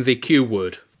mention the Q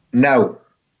word? No,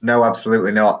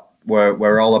 absolutely not.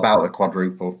 We're all about the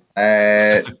quadruple.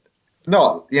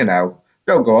 Not,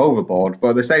 don't go overboard, but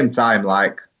at the same time,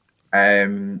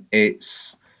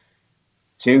 it's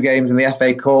 2 games in the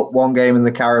FA Cup, 1 game in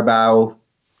the Carabao,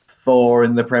 4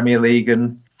 in the Premier League,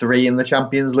 and 3 in the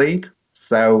Champions League.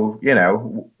 So,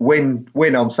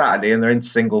 win on Saturday and they're into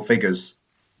single figures.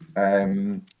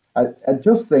 I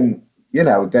just think,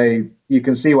 you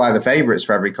can see why they're favourites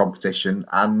for every competition.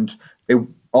 And they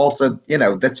also,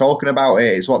 they're talking about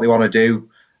it. It's what they want to do.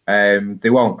 They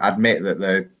won't admit that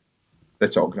they're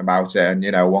talking about it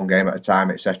and, 1 game at a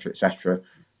time, etc., etc.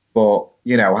 But,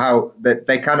 how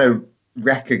they kind of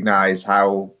recognise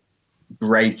how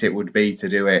great it would be to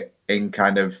do it in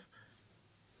kind of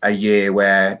a year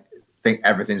where I think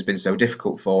everything's been so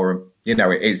difficult for them.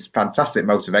 It is fantastic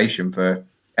motivation for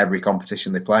every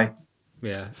competition they play.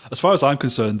 Yeah. As far as I'm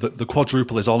concerned, the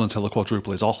quadruple is on until the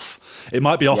quadruple is off. It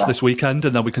might be off this weekend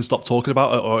and then we can stop talking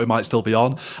about it, or it might still be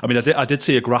on. I mean, I did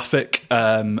see a graphic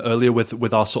earlier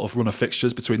with our sort of run of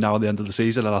fixtures between now and the end of the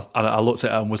season, and I looked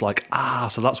at it and was like,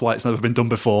 so that's why it's never been done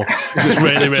before. It's just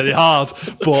really, really hard.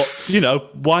 But,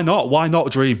 why not? Why not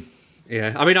dream?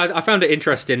 Yeah, I mean, I found it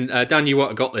interesting. Dan, you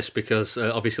won't have got this because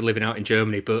obviously living out in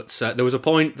Germany, but there was a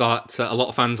point that a lot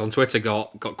of fans on Twitter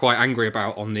got quite angry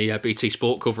about on the BT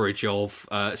Sport coverage of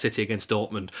City against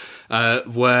Dortmund,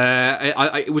 where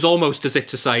it was almost as if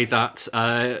to say that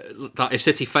if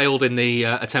City failed in the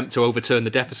attempt to overturn the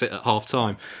deficit at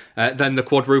half-time, then the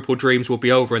quadruple dreams would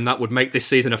be over and that would make this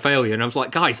season a failure. And I was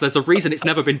like, guys, there's a reason it's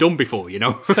never been done before,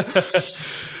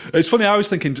 It's funny, I was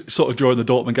thinking sort of during the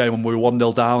Dortmund game when we were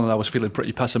 1-0 down and I was feeling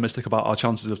pretty pessimistic about our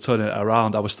chances of turning it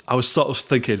around. I was sort of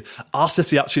thinking, are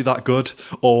City actually that good?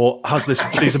 Or has this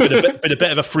season been a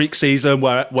bit of a freak season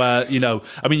where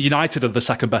United are the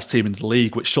second best team in the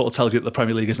league, which sort of tells you that the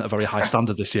Premier League isn't a very high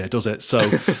standard this year, does it? So,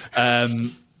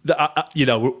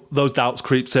 those doubts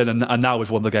creeps in, and now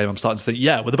we've won the game. I'm starting to think,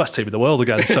 we're the best team in the world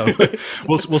again. So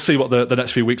we'll see what the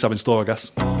next few weeks have in store, I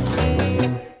guess.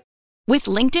 With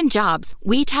LinkedIn Jobs,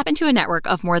 we tap into a network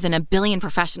of more than 1 billion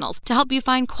professionals to help you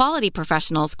find quality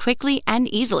professionals quickly and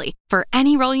easily for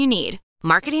any role you need.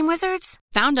 Marketing wizards?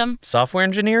 Found them. Software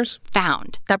engineers?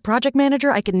 Found. That project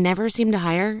manager I could never seem to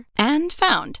hire? And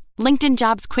found. LinkedIn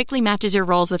Jobs quickly matches your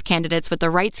roles with candidates with the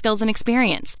right skills and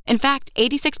experience. In fact,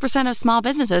 86% of small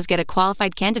businesses get a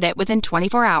qualified candidate within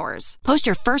 24 hours. Post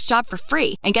your first job for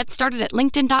free and get started at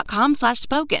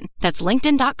linkedin.com/spoken. That's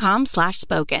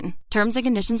linkedin.com/spoken. Terms and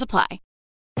conditions apply.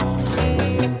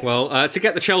 Well, to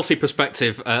get the Chelsea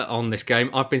perspective on this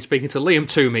game, I've been speaking to Liam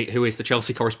Toomey, who is the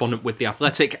Chelsea correspondent with The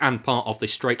Athletic and part of the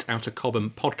Straight Outta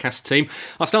Cobham podcast team.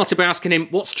 I started by asking him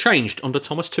what's changed under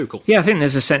Thomas Tuchel. Yeah, I think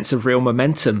there's a sense of real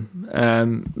momentum.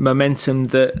 Momentum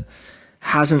that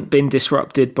hasn't been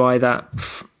disrupted by that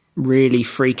really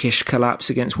freakish collapse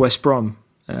against West Brom,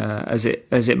 as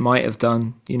it might have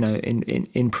done,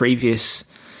 in previous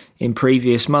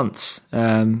months.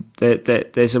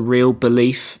 There's a real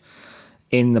belief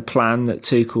in the plan that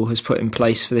Tuchel has put in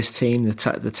place for this team,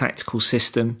 the tactical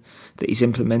system that he's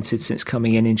implemented since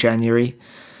coming in January.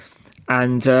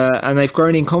 And they've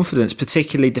grown in confidence,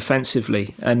 particularly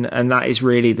defensively. And that is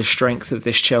really the strength of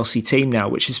this Chelsea team now,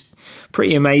 which is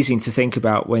pretty amazing to think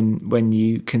about when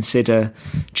you consider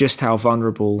just how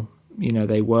vulnerable,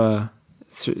 they were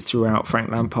throughout Frank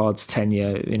Lampard's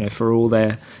tenure. For all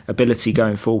their ability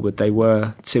going forward, they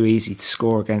were too easy to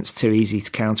score against, too easy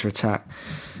to counter-attack.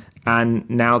 and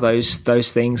now those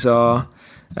things are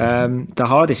the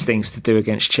hardest things to do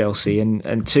against Chelsea. And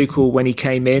Tuchel, when he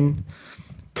came in,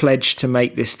 pledged to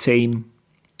make this team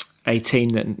a team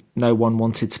that no one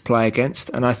wanted to play against,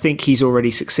 and I think he's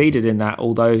already succeeded in that.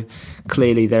 Although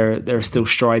clearly there are still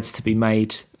strides to be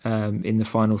made in the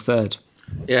final third.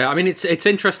 Yeah, I mean, it's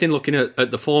interesting looking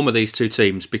at the form of these two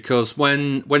teams, because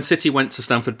when City went to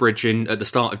Stamford Bridge at the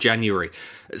start of January,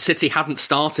 City hadn't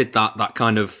started that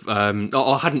kind of,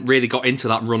 or hadn't really got into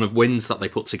that run of wins that they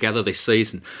put together this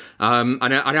season.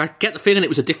 And I get the feeling it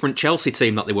was a different Chelsea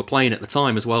team that they were playing at the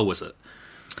time as well, was it?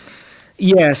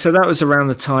 Yeah, so that was around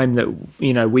the time that,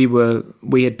 you know,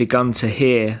 we had begun to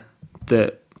hear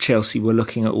that Chelsea were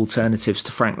looking at alternatives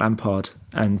to Frank Lampard,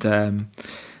 and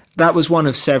that was one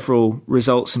of several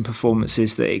results and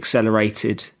performances that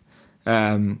accelerated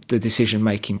the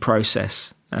decision-making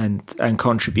process and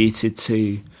contributed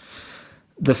to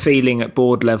the feeling at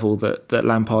board level that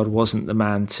Lampard wasn't the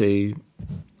man to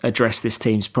address this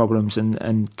team's problems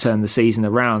and turn the season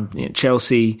around. You know,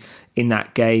 Chelsea in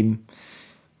that game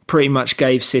pretty much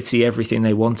gave City everything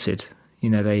they wanted. You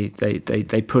know,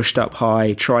 they pushed up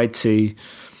high, tried to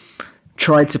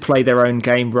play their own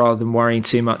game rather than worrying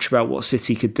too much about what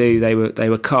City could do. They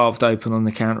were carved open on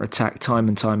the counter-attack time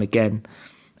and time again.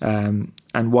 And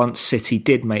once City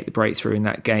did make the breakthrough in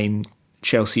that game,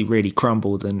 Chelsea really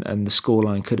crumbled, and the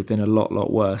scoreline could have been a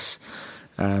lot worse.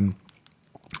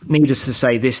 Needless to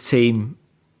say, this team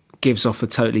gives off a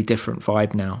totally different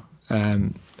vibe now.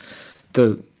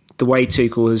 The way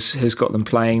Tuchel has got them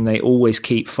playing, they always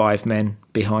keep 5 men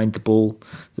behind the ball,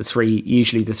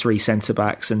 usually the 3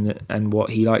 centre-backs and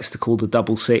what he likes to call the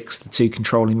double six, the 2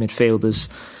 controlling midfielders.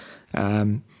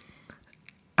 And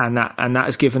that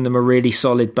has given them a really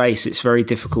solid base. It's very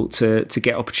difficult to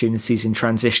get opportunities in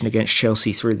transition against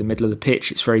Chelsea through the middle of the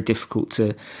pitch. It's very difficult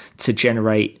to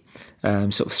generate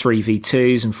sort of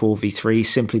 3v2s and 4v3s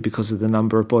simply because of the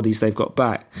number of bodies they've got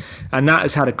back. And that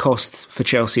has had a cost for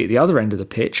Chelsea at the other end of the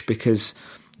pitch, because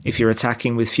if you're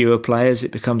attacking with fewer players,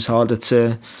 it becomes harder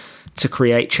to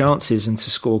create chances and to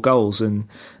score goals. And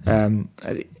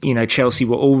you know, Chelsea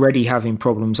were already having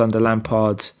problems under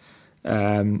Lampard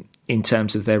in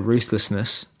terms of their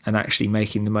ruthlessness and actually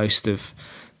making the most of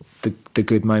the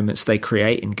good moments they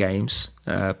create in games,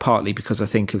 partly because I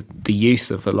think of the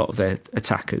youth of a lot of their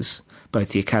attackers, both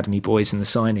the academy boys and the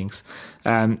signings.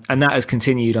 And that has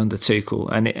continued under Tuchel.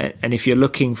 And if you're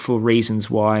looking for reasons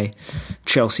why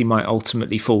Chelsea might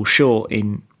ultimately fall short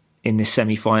in this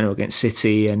semi-final against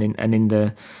City and in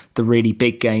the really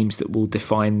big games that will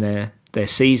define their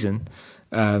season,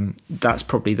 that's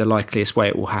probably the likeliest way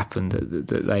it will happen,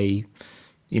 that they,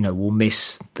 you know, will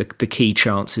miss the key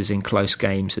chances in close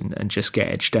games and just get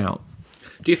edged out.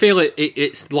 Do you feel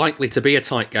it's likely to be a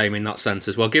tight game in that sense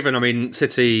as well? Given, I mean,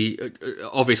 City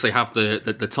obviously have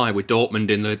the tie with Dortmund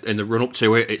in the run up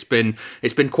to it. It's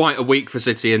been quite a week for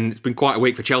City, and it's been quite a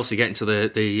week for Chelsea getting to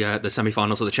the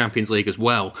semi-finals of the Champions League as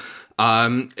well.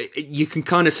 You can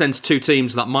kind of sense two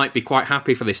teams that might be quite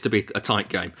happy for this to be a tight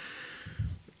game.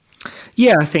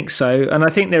 Yeah, I think so, and I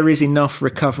think there is enough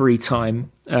recovery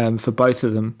time for both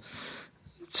of them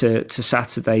to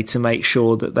Saturday to make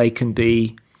sure that they can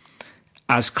be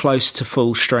as close to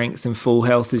full strength and full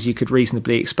health as you could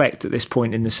reasonably expect at this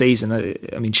point in the season.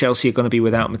 I mean, Chelsea are going to be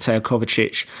without Mateo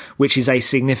Kovacic, which is a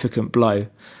significant blow,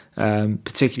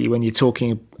 particularly when you're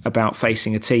talking about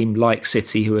facing a team like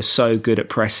City who are so good at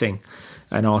pressing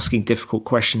and asking difficult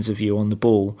questions of you on the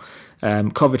ball.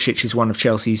 Kovacic is one of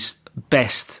Chelsea's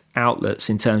best outlets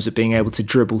in terms of being able to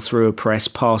dribble through a press,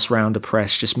 pass round a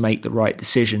press, just make the right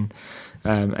decision,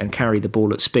 and carry the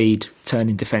ball at speed,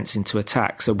 turning defence into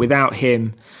attack. So without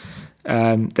him,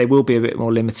 they will be a bit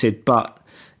more limited. But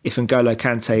if N'Golo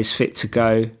Kante is fit to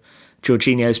go,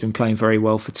 Jorginho's been playing very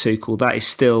well for Tuchel. That is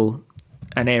still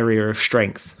an area of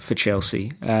strength for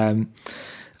Chelsea.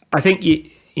 I think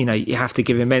you have to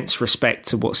give immense respect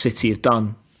to what City have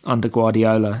done under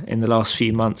Guardiola in the last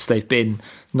few months. They've been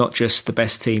not just the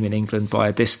best team in England by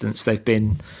a distance, they've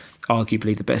been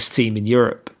arguably the best team in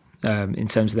Europe in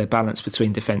terms of their balance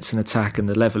between defence and attack and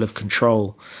the level of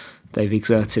control they've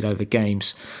exerted over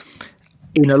games.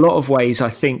 In a lot of ways, I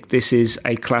think this is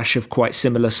a clash of quite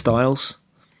similar styles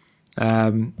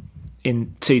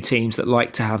in two teams that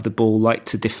like to have the ball, like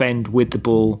to defend with the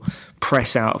ball,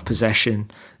 press out of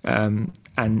possession,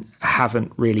 and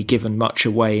haven't really given much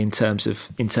away in terms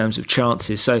of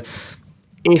chances. So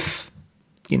if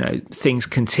things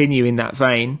continue in that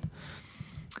vein,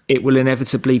 it will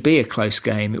inevitably be a close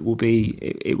game. It will be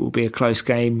a close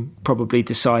game, probably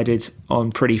decided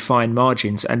on pretty fine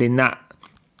margins. And in that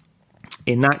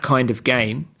kind of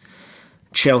game,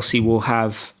 Chelsea will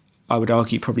have I would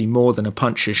argue probably more than a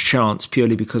puncher's chance,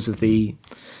 purely because of the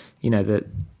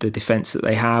defence that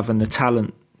they have and the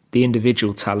talent, the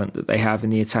individual talent that they have in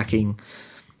the attacking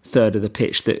third of the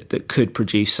pitch that could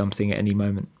produce something at any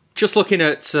moment. Just looking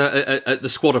at the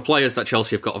squad of players that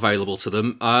Chelsea have got available to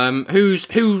them,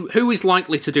 who is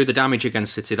likely to do the damage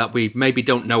against City that we maybe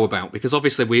don't know about? Because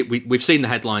obviously we've seen the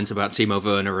headlines about Timo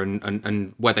Werner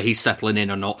and whether he's settling in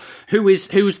or not. Who are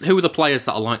the players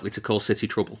that are likely to cause City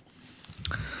trouble?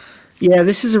 Yeah,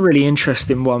 this is a really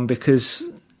interesting one because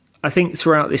I think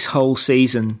throughout this whole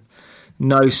season,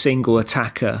 no single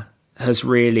attacker has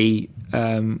really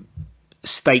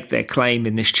staked their claim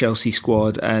in this Chelsea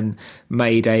squad and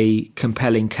made a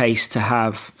compelling case to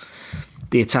have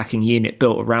the attacking unit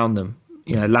built around them.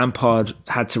 Lampard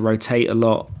had to rotate a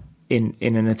lot in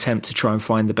an attempt to try and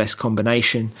find the best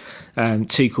combination.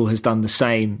 Tuchel has done the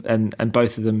same, and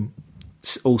both of them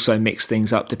also mix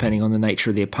things up depending on the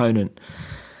nature of the opponent.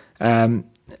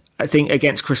 I think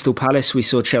against Crystal Palace, we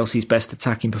saw Chelsea's best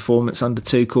attacking performance under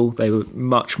Tuchel. They were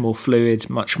much more fluid,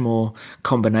 much more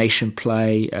combination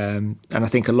play. And I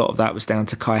think a lot of that was down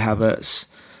to Kai Havertz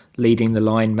leading the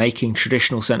line, making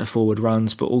traditional centre-forward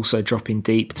runs, but also dropping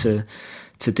deep to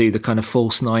do the kind of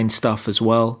false nine stuff as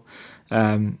well.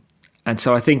 And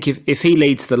so I think if he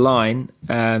leads the line,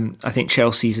 I think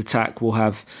Chelsea's attack will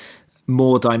have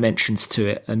more dimensions to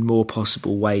it and more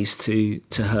possible ways to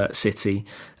hurt City.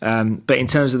 But in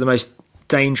terms of the most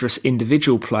dangerous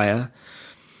individual player,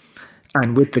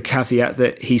 and with the caveat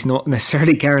that he's not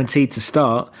necessarily guaranteed to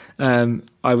start,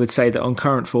 I would say that on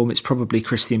current form, it's probably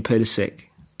Christian Pulisic.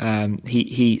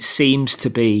 He seems to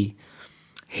be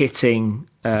hitting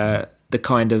the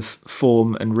kind of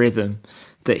form and rhythm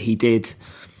that he did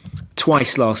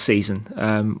twice last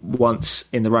season, once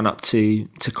in the run-up to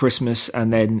Christmas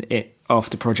and then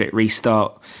after Project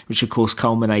Restart, which of course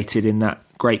culminated in that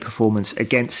great performance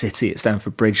against City at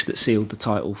Stamford Bridge that sealed the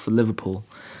title for Liverpool.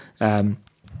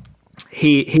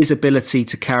 His ability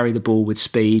to carry the ball with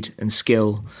speed and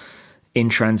skill in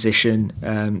transition,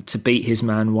 to beat his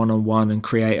man one-on-one and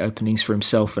create openings for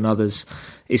himself and others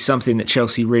is something that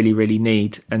Chelsea really, really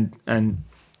need. And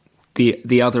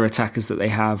the other attackers that they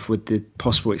have, with the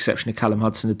possible exception of Callum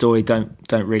Hudson-Odoi,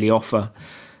 don't really offer.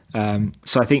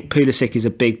 So I think Pulisic is a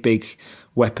big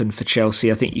weapon for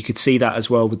Chelsea. I think you could see that as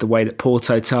well with the way that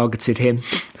Porto targeted him.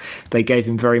 They gave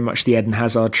him very much the Eden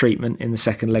Hazard treatment in the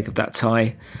second leg of that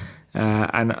tie.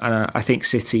 And I think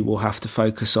City will have to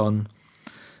focus on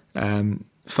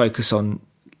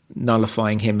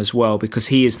nullifying him as well, because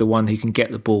he is the one who can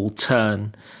get the ball,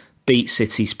 turn, beat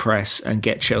City's press and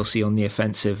get Chelsea on the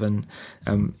offensive. And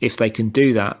if they can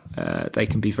do that, they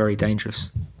can be very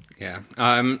dangerous. Yeah.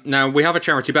 Now, we have a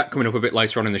charity bet coming up a bit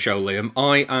later on in the show, Liam.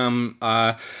 I'm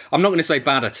not going to say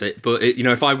bad at it, but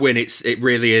if I win, it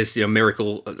really is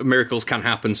miracles can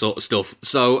happen sort of stuff.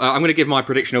 So I'm going to give my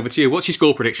prediction over to you. What's your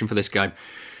score prediction for this game?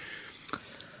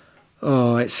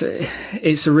 Oh, it's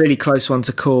a really close one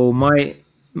to call.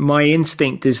 My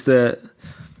instinct is that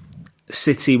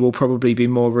City will probably be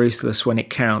more ruthless when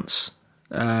it counts,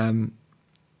 and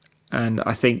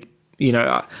I think.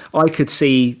 I could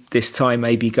see this tie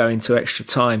maybe going to extra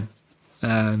time,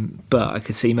 but I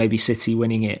could see maybe City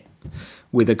winning it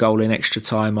with a goal in extra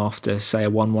time after, say, a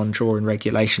 1-1 draw in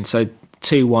regulation. So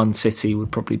 2-1 City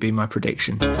would probably be my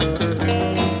prediction.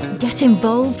 Get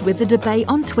involved with the debate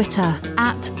on Twitter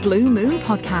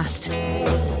 @BlueMoonPodcast.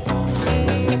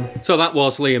 So that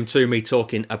was Liam Toomey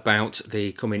talking about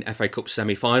the coming FA Cup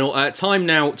semi-final. Time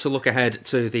now to look ahead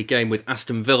to the game with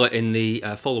Aston Villa in the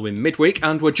following midweek.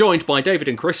 And we're joined by David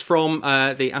and Chris from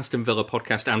the Aston Villa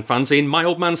podcast and fanzine, My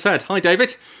Old Man Said. Hi,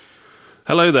 David.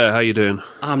 Hello there, how you doing?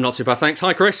 I'm not too bad, thanks.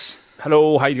 Hi, Chris.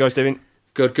 Hello, how you guys doing?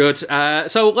 Good.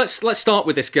 So let's start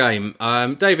with this game.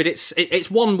 David, it's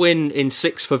one win in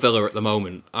 6 for Villa at the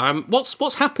moment.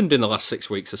 What's happened in the last 6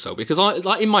 weeks or so? Because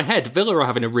in my head, Villa are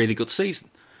having a really good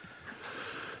season.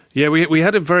 Yeah, we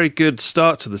had a very good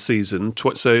start to the season,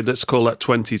 so let's call that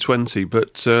 2020.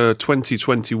 But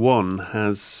 2021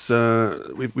 has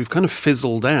we've kind of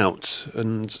fizzled out,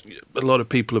 and a lot of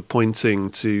people are pointing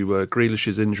to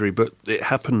Grealish's injury, but it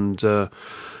happened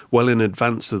well in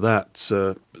advance of that.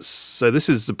 So this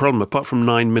is the problem. Apart from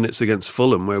 9 minutes against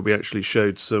Fulham, where we actually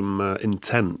showed some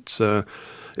intent,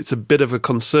 it's a bit of a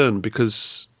concern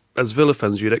because, as Villa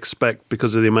fans, you'd expect,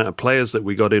 because of the amount of players that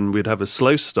we got in, we'd have a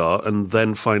slow start and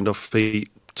then find our feet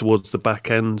towards the back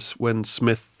end when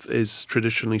Smith is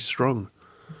traditionally strong.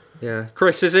 Yeah,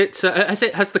 Chris, has the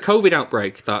COVID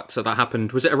outbreak that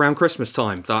happened? Was it around Christmas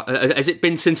time? Has it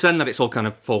been since then that it's all kind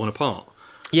of fallen apart?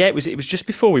 Yeah, it was just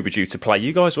before we were due to play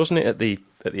you guys, wasn't it, at the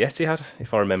Etihad,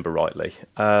 if I remember rightly.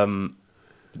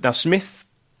 Now Smith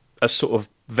has sort of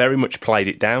very much played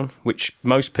it down, which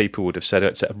most people would have said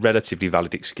it's a relatively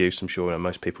valid excuse. I'm sure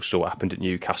most people saw what happened at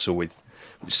Newcastle with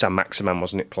Sam Maximan,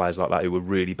 wasn't it? Players like that who were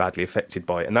really badly affected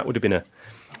by it. And that would have been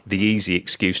the easy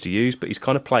excuse to use, but he's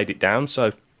kind of played it down.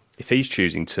 So if he's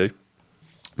choosing to,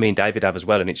 me and David have as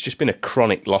well, and it's just been a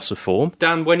chronic loss of form.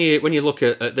 Dan, when you look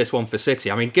at this one for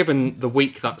City, I mean, given the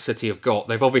week that City have got,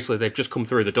 they've just come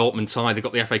through the Dortmund tie, they've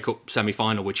got the FA Cup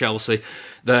semi-final with Chelsea,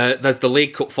 there's the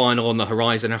League Cup final on the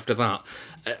horizon after that.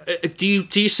 Do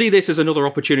you see this as another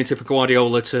opportunity for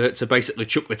Guardiola to basically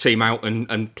chuck the team out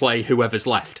and play whoever's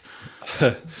left?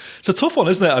 It's a tough one,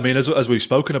 isn't it? I mean, as we've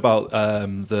spoken about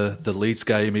the Leeds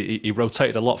game, he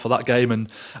rotated a lot for that game, and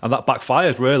that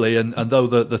backfired really. And though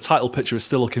the title picture is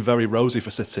still looking very rosy for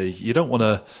City, you don't want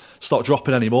to start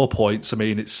dropping any more points. I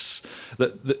mean, it's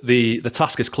the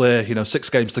task is clear. 6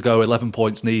 games to go, 11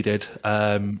 points needed.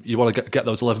 You want to get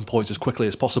those 11 points as quickly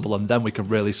as possible, and then we can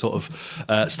really sort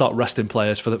of start resting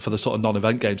players for the sort of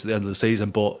non-event games at the end of the season.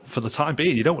 But for the time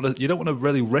being, you don't want to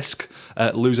really risk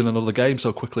losing another game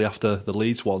so quickly after the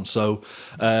Leeds one. So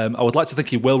I would like to think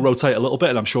he will rotate a little bit,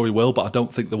 and I'm sure he will, but I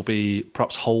don't think there will be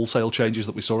perhaps wholesale changes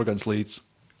that we saw against Leeds.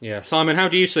 Yeah, Simon, how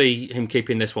do you see him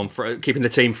keeping the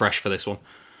team fresh for this one?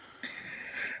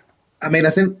 I mean,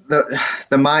 I think that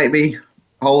there might be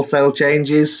wholesale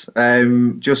changes,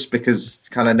 just because,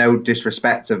 kind of no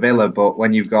disrespect to Villa, but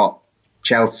when you've got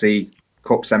Chelsea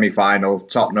Cup semi-final,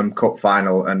 Tottenham Cup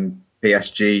final, and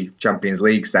PSG Champions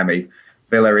League semi,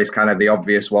 Villa is kind of the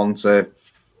obvious one to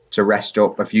rest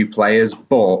up a few players.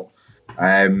 But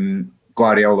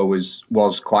Guardiola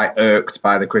was quite irked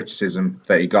by the criticism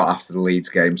that he got after the Leeds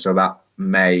game, so that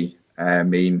may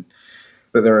mean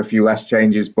that there are a few less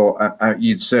changes, but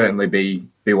you'd certainly be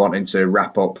wanting to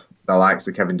wrap up the likes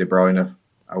of Kevin De Bruyne,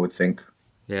 I would think.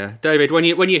 Yeah, David, when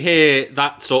you hear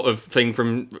that sort of thing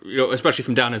from, especially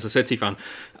from Dan as a City fan,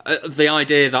 the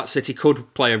idea that City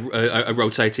could play a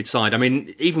rotated side. I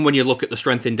mean, even when you look at the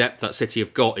strength in depth that City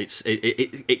have got,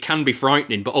 it can be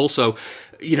frightening. But also,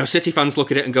 City fans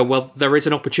look at it and go, well, there is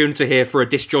an opportunity here for a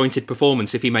disjointed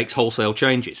performance if he makes wholesale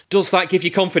changes. Does that give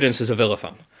you confidence as a Villa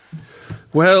fan?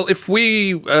 Well, if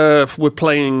we were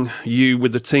playing you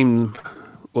with the team,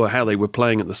 or how they were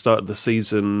playing at the start of the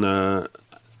season,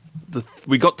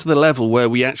 we got to the level where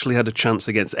we actually had a chance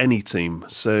against any team.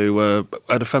 So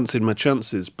I'd have fancied my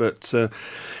chances. But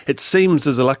it seems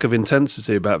there's a lack of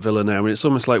intensity about Villa now. I mean, it's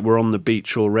almost like we're on the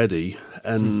beach already,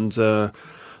 and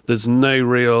there's no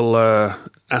real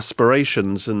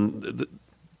aspirations and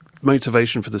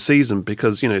motivation for the season,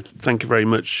 because thank you very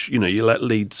much, you let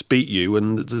Leeds beat you,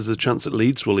 and there's a chance that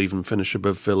Leeds will even finish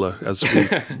above Villa, as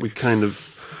we kind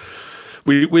of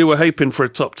we were hoping for a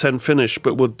top 10 finish,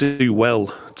 but we'll do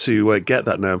well to get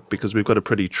that now, because we've got a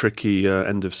pretty tricky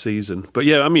end of season. But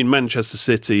yeah, I mean, Manchester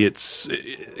City, it's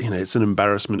an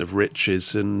embarrassment of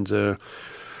riches, and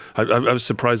I was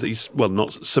surprised that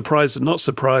not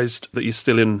surprised that you're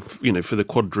still in for the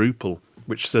quadruple,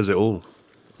 which says it all.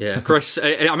 Yeah, Chris.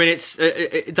 I mean, is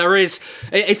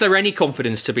there any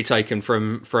confidence to be taken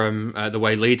from the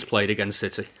way Leeds played against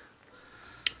City?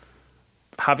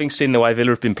 Having seen the way Villa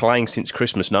have been playing since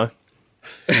Christmas, no.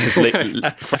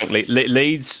 Frankly,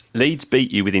 Leeds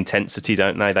beat you with intensity,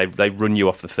 don't they? They run you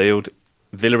off the field.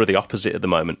 Villa are the opposite at the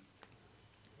moment.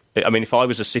 I mean, if I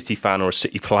was a City fan or a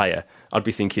City player, I'd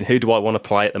be thinking, who do I want to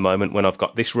play at the moment when I've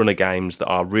got this run of games that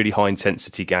are really high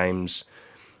intensity games?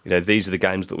 These are the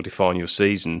games that will define your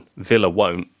season. Villa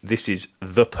won't. This is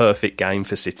the perfect game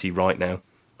for City right now.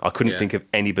 I couldn't think of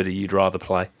anybody you'd rather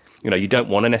play. You don't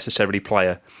want to necessarily play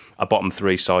a bottom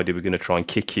 3 side who are going to try and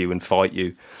kick you and fight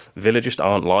you. Villa just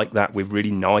aren't like that. We're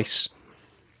really nice.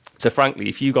 So frankly,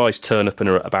 if you guys turn up and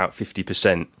are at about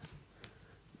 50%,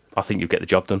 I think you'll get the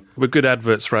job done. We're good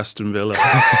adverts for Aston Villa.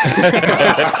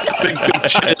 Big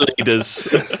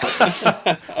cheerleaders.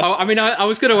 I mean, I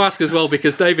was going to ask as well,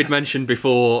 because David mentioned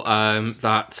before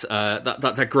that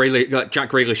Jack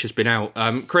Grealish has been out.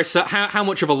 Chris, how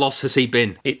much of a loss has he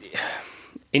been?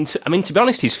 To be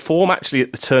honest, his form actually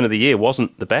at the turn of the year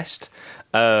wasn't the best.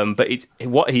 But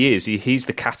what he is, he's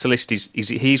the catalyst.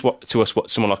 He's what to us what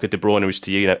someone like a De Bruyne is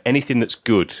to you. Anything that's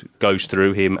good goes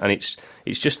through him, and it's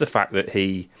just the fact that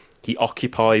he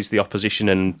occupies the opposition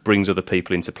and brings other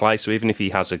people into play. So even if he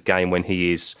has a game when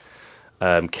he is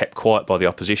kept quiet by the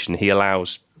opposition, he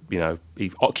allows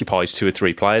he occupies 2 or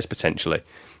 3 players potentially,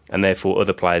 and therefore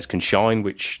other players can shine,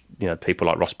 which people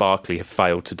like Ross Barkley have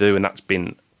failed to do, and that's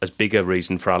been as big a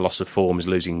reason for our loss of form as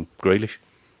losing Grealish.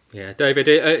 Yeah,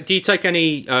 David, do you take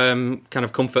any kind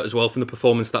of comfort as well from the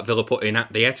performance that Villa put in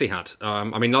at the Etihad?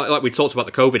 I mean, like we talked about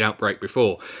the COVID outbreak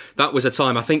before, that was a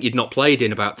time I think you'd not played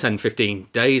in about 10, 15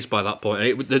 days by that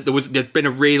point. There'd been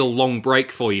a real long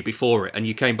break for you before it, and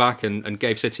you came back and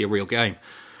gave City a real game.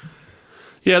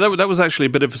 Yeah, that was actually a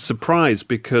bit of a surprise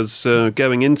because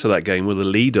going into that game with a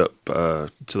lead-up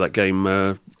to that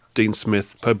game, Dean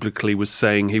Smith publicly was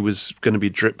saying he was going to be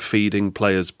drip-feeding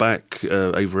players back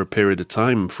over a period of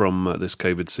time from this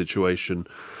COVID situation.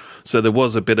 So there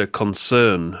was a bit of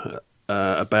concern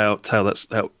about how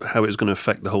it was going to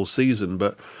affect the whole season.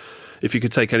 But if you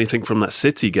could take anything from that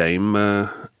City game,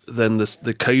 then the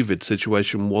COVID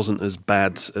situation wasn't as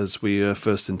bad as we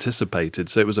first anticipated.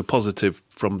 So it was a positive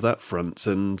from that front.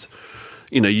 And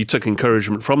you took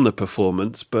encouragement from the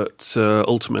performance, but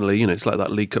ultimately, it's like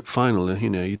that League Cup final.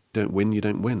 You don't win, you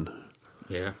don't win.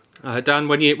 Yeah, Dan,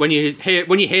 when you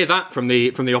hear that from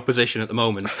the opposition at the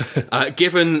moment,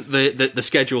 given the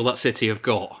schedule that City have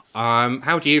got,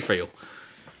 how do you feel?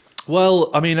 Well,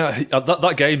 I mean,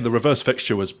 that game, the reverse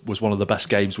fixture was one of the best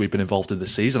games we've been involved in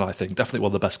this season, I think. Definitely one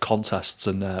of the best contests.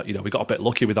 And, we got a bit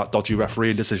lucky with that dodgy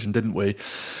refereeing decision, didn't we?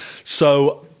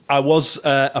 So I was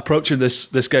approaching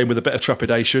this game with a bit of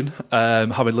trepidation.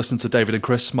 Having listened to David and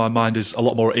Chris, my mind is a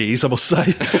lot more at ease, I must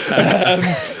say.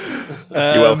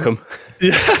 You're welcome.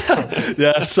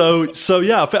 Yeah. So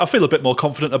yeah, I feel a bit more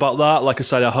confident about that. Like I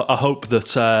said, I hope that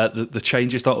the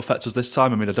changes don't affect us this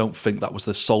time. I mean, I don't think that was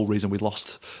the sole reason we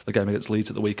lost the game against Leeds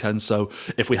at the weekend. So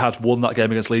if we had won that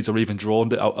game against Leeds or even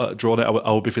drawn it,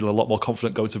 I would be feeling a lot more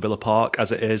confident going to Villa Park.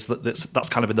 As it is, that's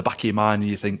kind of in the back of your mind,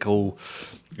 and you think,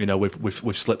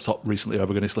 we've slipped up recently. Are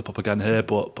we going to slip up again here?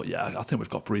 But yeah, I think we've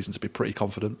got reason to be pretty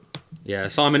confident. Yeah,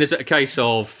 Simon, is it a case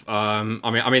of? I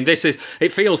mean,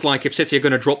 it feels like if City are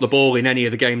going to drop the ball in any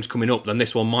of the games coming up, then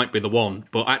this one might be the one.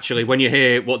 But actually, when you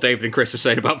hear what David and Chris are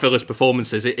saying about Villa's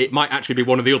performances, it might actually be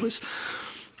one of the others.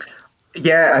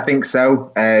 Yeah, I think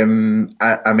so. I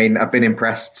mean, I've been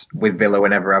impressed with Villa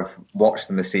whenever I've watched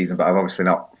them this season, but I've obviously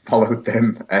not followed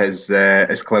them as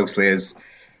closely as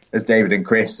David and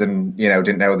Chris, and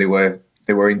didn't know they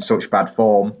were in such bad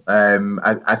form.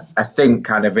 I think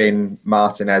kind of in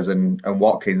Martinez and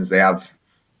Watkins, they have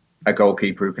a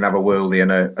goalkeeper who can have a worldie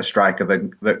and a striker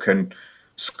that can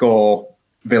score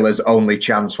Villa's only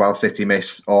chance while City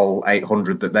miss all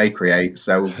 800 that they create.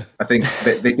 So I think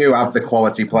they do have the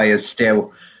quality players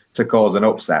still to cause an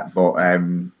upset. But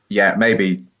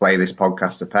maybe play this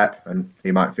podcast to Pep and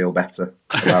he might feel better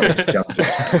about his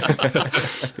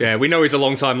chances. Yeah, we know he's a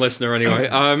long-time listener anyway.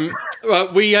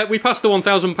 We passed the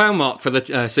 £1,000 mark for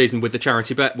the season with the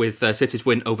charity bet with City's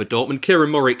win over Dortmund.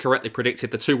 Kieran Murray correctly predicted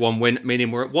the 2-1 win,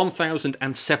 meaning we're at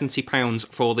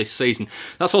 £1,070 for this season.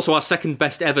 That's also our second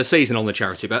best ever season on the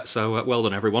charity bet, so well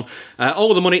done everyone. All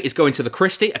of the money is going to the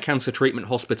Christie, a cancer treatment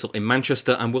hospital in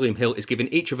Manchester, and William Hill is giving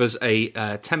each of us a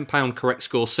 £10 correct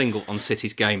score single on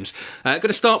City's games. Going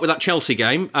to start with that Chelsea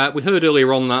game. We heard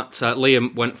earlier on that Liam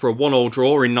went for a 1-1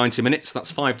 draw in 90 minutes.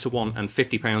 That's 5-1 and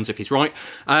 £50 if he's right.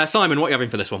 Simon, what are you having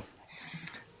for this one?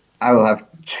 I will have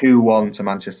 2-1 to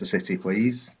Manchester City,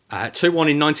 please. 2-1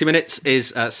 in 90 minutes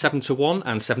is 7-1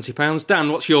 and £70.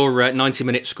 Dan, what's your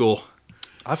 90-minute score?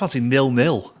 I fancy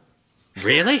 0-0.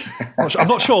 Really? I'm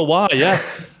not sure why. Yeah,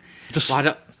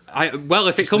 well,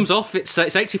 if it comes off, it's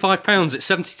 £85. It's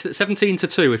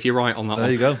 17-2 if you're right on that one.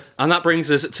 There you go. And that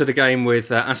brings us to the game with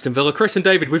Aston Villa. Chris and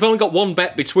David, we've only got one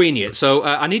bet between you, so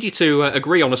I need you to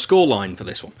agree on a scoreline for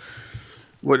this one.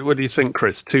 What do you think,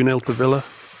 Chris? 2-0 to Villa?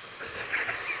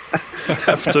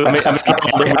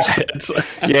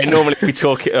 Yeah, normally if we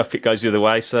talk it up, it goes the other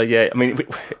way. So yeah, I mean,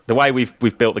 the way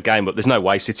we've built the game up, there's no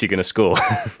way City are going to score.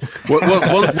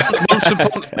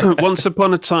 Once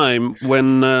upon a time,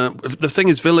 when the thing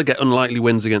is, Villa get unlikely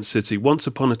wins against City. Once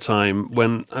upon a time,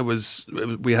 when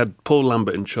we had Paul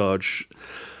Lambert in charge,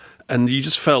 and you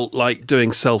just felt like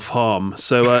doing self-harm.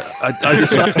 So I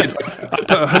decided I put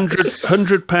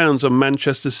 £100 on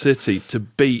Manchester City to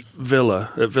beat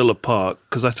Villa at Villa Park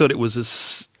because I thought it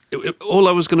was all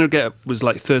I was going to get was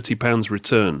like £30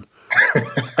 return.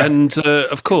 And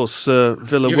of course,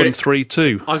 Villa won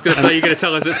 3-2. I was going to say, you're going to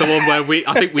tell us it's the one where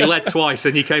I think we led twice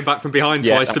and you came back from behind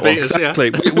twice to beat us. Exactly,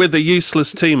 with a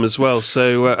useless team as well.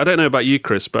 So I don't know about you,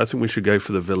 Chris, but I think we should go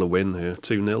for the Villa win here,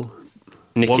 2-0.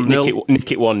 Nick it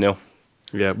 1-0.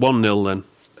 Yeah, 1-0 then.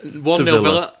 1-0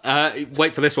 Villa.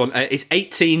 Wait for this one. It's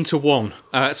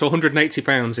 18-1. So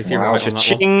 £180 if you're right on that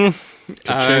one.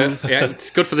 Yeah,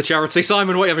 it's good for the charity.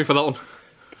 Simon, what are you having for that one?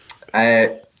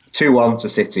 2-1 to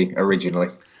City originally.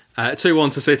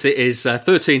 2-1 to City is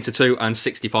 13-2 and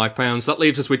 £65. That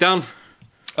leaves us with Dan.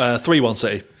 3-1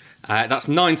 City. That's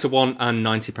 9-1 and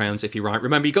 £90 if you're right.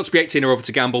 Remember, you've got to be 18 or over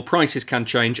to gamble. Prices can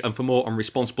change. And for more on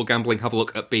responsible gambling, have a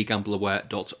look at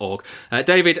begambleaware.org.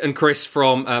 David and Chris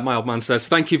from My Old Man Says,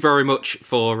 thank you very much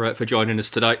for joining us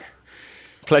today.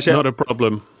 Pleasure. Not a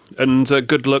problem. And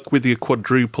good luck with your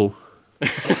quadruple.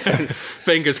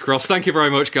 Fingers crossed. Thank you very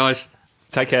much, guys.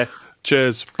 Take care.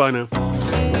 Cheers. Bye now.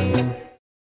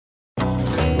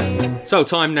 So,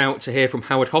 time now to hear from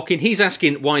Howard Hockin. He's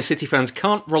asking why City fans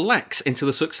can't relax into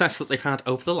the success that they've had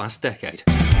over the last decade.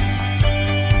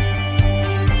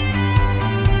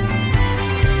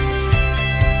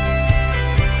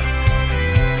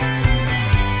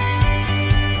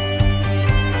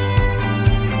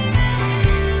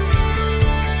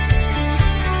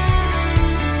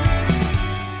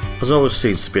 As always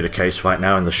seems to be the case right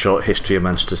now in the short history of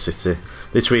Manchester City,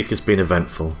 this week has been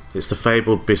eventful. It's the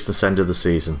fabled business end of the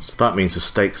season, so that means the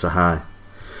stakes are high.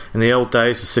 In the old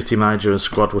days, the City manager and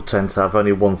squad would tend to have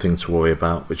only one thing to worry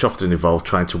about, which often involved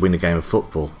trying to win a game of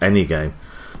football, any game.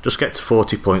 Just get to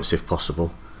 40 points if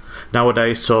possible.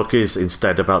 Nowadays, talk is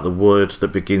instead about the word that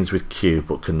begins with Q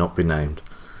but cannot be named.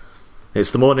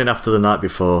 It's the morning after the night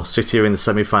before. City are in the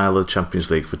semi-final of the Champions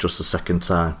League for just the second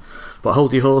time. But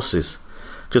hold your horses,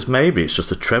 because maybe it's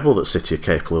just a treble that City are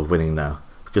capable of winning now.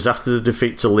 Because after the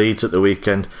defeat to Leeds at the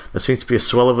weekend, there seems to be a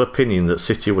swell of opinion that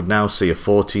City would now see a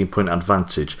 14-point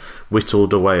advantage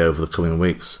whittled away over the coming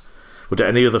weeks. Would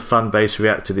any other fan base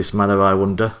react to this manner, I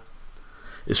wonder?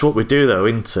 It's what we do though,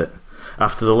 isn't it?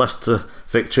 After the Leicester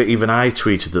victory, even I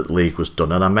tweeted that the league was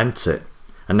done, and I meant it.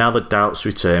 And now the doubts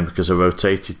return because a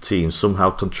rotated team somehow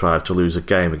contrived to lose a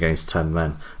game against 10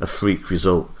 men, a freak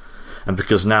result. And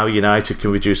because now United can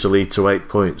reduce the lead to 8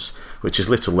 points, which is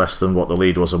little less than what the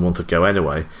lead was a month ago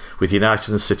anyway, with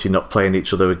United and City not playing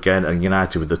each other again and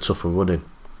United with a tougher running.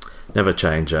 Never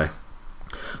change, eh?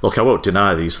 Look, I won't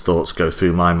deny these thoughts go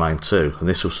through my mind too, and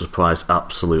this will surprise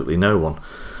absolutely no one.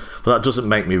 But that doesn't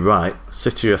make me right.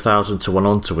 City are 1,000 to 1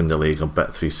 on to win the league on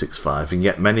Bet365, and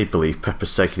yet many believe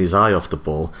Pepper's taken his eye off the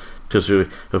ball because we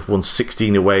have won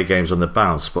 16 away games on the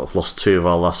bounce but have lost 2 of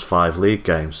our last 5 league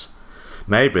games.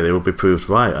 Maybe they will be proved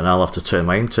right and I'll have to turn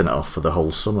my internet off for the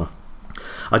whole summer.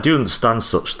 I do understand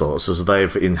such thoughts as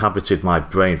they've inhabited my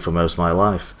brain for most of my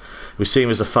life. We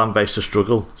seem as a fan base to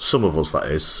struggle, some of us that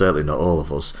is, certainly not all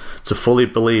of us, to fully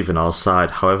believe in our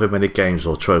side however many games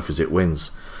or trophies it wins.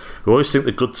 We always think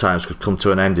the good times could come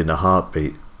to an end in a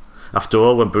heartbeat. After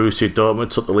all, when Borussia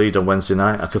Dortmund took the lead on Wednesday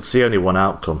night, I could see only one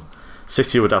outcome.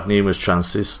 City would have numerous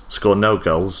chances, score no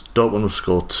goals, Dortmund would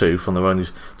score 2 from their only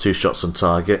 2 shots on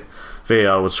target,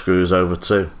 VAR would screw us over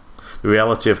too. The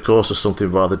reality, of course, was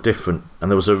something rather different, and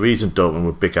there was a reason Dortmund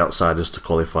were big outsiders to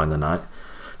qualify in the night,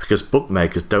 because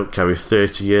bookmakers don't carry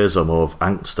 30 years or more of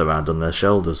angst around on their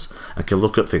shoulders and can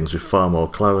look at things with far more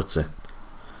clarity.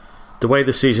 The way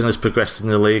the season has progressed in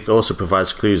the league also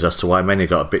provides clues as to why many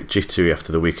got a bit jittery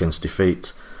after the weekend's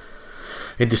defeat.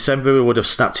 In December we would have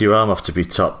snapped your arm off to be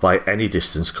top by any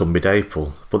distance come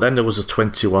mid-April, but then there was a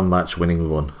 21 match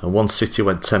winning run, and once City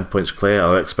went 10 points clear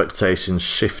our expectations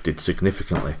shifted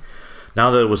significantly. Now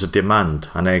there was a demand,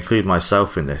 and I include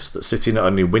myself in this, that City not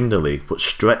only win the league but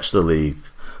stretch the league,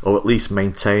 or at least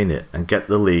maintain it and get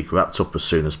the league wrapped up as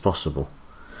soon as possible.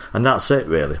 And that's it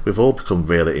really, we've all become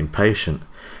really impatient.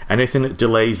 Anything that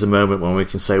delays the moment when we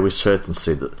can say with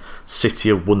certainty that City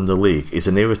have won the league is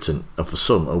an irritant and for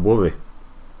some a worry.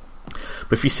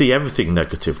 But if you see everything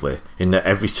negatively, in that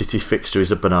every City fixture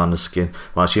is a banana skin,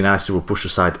 whilst United will push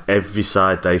aside every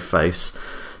side they face,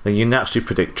 then you naturally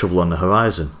predict trouble on the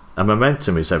horizon. And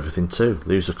momentum is everything too.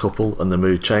 Lose a couple and the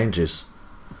mood changes.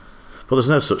 But there's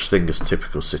no such thing as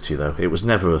typical City though. It was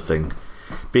never a thing.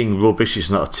 Being rubbish is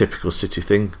not a typical City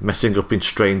thing. Messing up in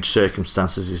strange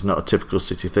circumstances is not a typical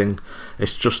City thing.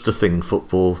 It's just a thing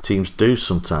football teams do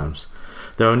sometimes.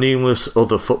 There are numerous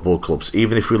other football clubs,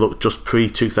 even if we look just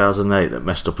pre-2008, that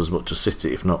messed up as much as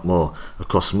City, if not more,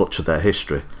 across much of their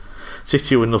history.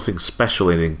 City were nothing special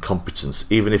in incompetence,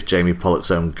 even if Jamie Pollock's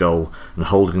own goal and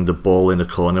holding the ball in a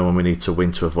corner when we need to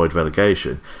win to avoid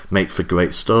relegation make for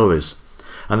great stories.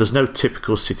 And there's no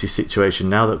typical City situation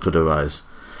now that could arise.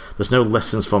 There's no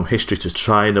lessons from history to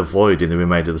try and avoid in the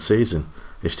remainder of the season.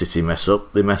 If City mess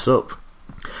up, they mess up.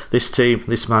 This team,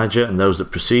 this manager and those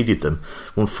that preceded them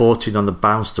won 14 on the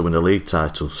bounce to win a league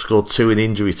title, scored 2 in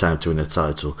injury time to win a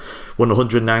title, won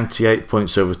 198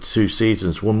 points over 2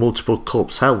 seasons, won multiple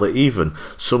cups, hell they even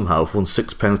somehow won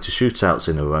 6 penalty shootouts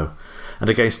in a row. And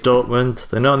against Dortmund,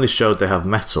 they not only showed they have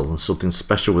mettle and something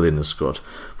special within the squad,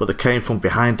 but they came from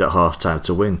behind at half time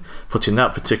to win, putting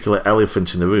that particular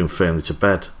elephant in the room firmly to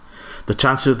bed. The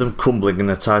chances of them crumbling in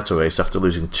a title race after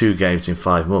losing 2 games in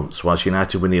 5 months, whilst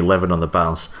United win 11 on the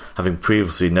bounce, having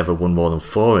previously never won more than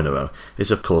 4 in a row,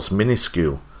 is of course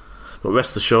minuscule. But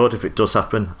rest assured, if it does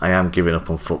happen, I am giving up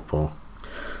on football.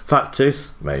 Fact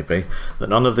is, maybe, that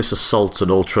none of this assault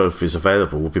on all trophies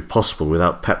available would be possible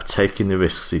without Pep taking the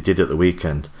risks he did at the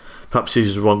weekend. Perhaps he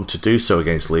was wrong to do so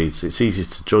against Leeds. It's easy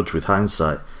to judge with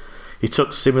hindsight. He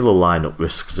took similar line-up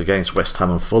risks against West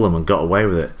Ham and Fulham and got away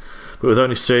with it. But with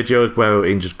only Sergio Aguero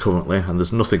injured currently, and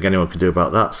there's nothing anyone can do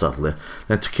about that sadly,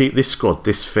 then to keep this squad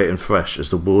this fit and fresh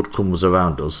as the world comes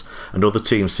around us and other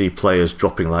teams see players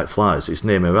dropping like flies, it's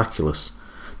near miraculous.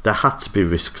 There had to be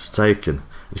risks taken,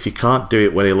 and if you can't do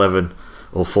it when 11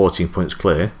 or 14 points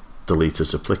clear, delete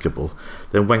as applicable,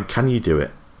 then when can you do it?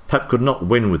 Pep could not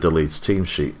win with the Leeds team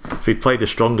sheet. If he'd played a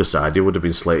stronger side, he would have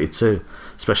been slated too,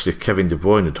 especially if Kevin De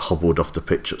Bruyne had hobbled off the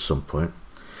pitch at some point.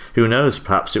 Who knows,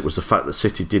 perhaps it was the fact that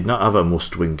City did not have a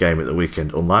must-win game at the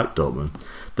weekend, unlike Dortmund,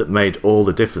 that made all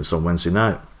the difference on Wednesday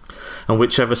night. And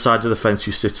whichever side of the fence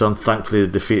you sit on, thankfully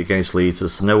the defeat against Leeds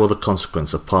has no other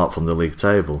consequence apart from the league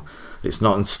table. It's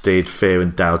not instilled fear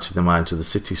and doubt in the minds of the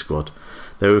City squad.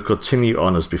 They will continue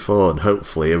on as before and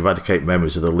hopefully eradicate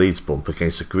memories of the Leeds bump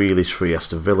against a Grealish-free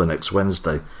Aston Villa next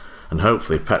Wednesday. And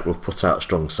hopefully Pep will put out a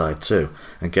strong side too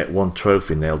and get one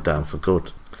trophy nailed down for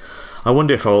good. I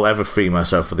wonder if I will ever free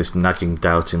myself of this nagging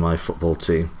doubt in my football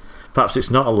team. Perhaps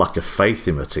it's not a lack of faith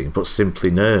in my team, but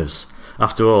simply nerves.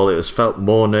 After all, it has felt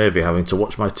more nervy having to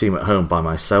watch my team at home by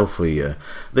myself for a year.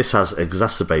 This has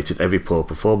exacerbated every poor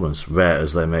performance, rare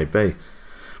as they may be.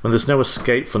 When there's no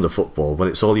escape from the football, when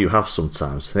it's all you have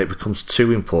sometimes, then it becomes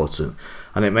too important,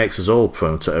 and it makes us all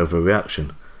prone to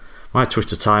overreaction. My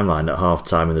Twitter timeline at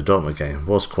half-time in the Dortmund game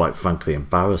was quite frankly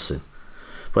embarrassing.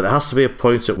 But there has to be a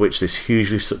point at which this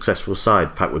hugely successful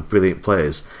side packed with brilliant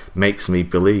players makes me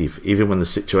believe, even when the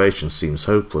situation seems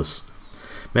hopeless.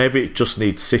 Maybe it just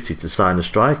needs City to sign a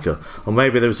striker, or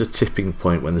maybe there was a tipping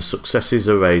point when the successes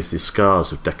erase the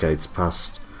scars of decades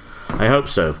past. I hope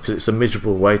so, because it's a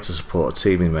miserable way to support a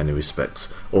team in many respects,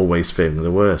 always fearing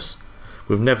the worst.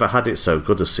 We've never had it so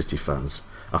good as City fans.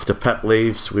 After Pep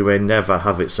leaves, we may never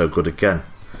have it so good again.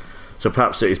 So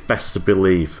perhaps it is best to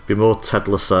believe, be more Ted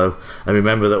Lasso, and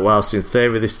remember that whilst in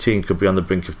theory this team could be on the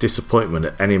brink of disappointment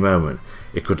at any moment,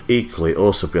 it could equally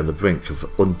also be on the brink of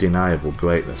undeniable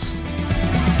greatness.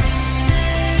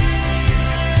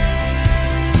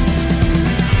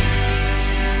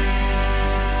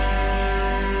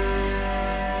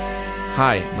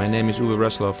 Hi, my name is Uwe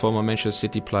Rösler, former Manchester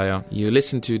City player. You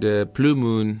listen to the Blue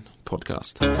Moon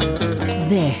podcast.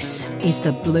 This is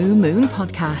the Blue Moon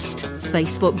Podcast.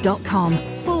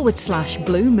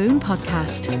 Facebook.com/Blue Moon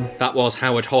Podcast. That was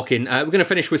Howard Hockin. We're going to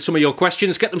finish with some of your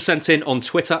questions. Get them sent in on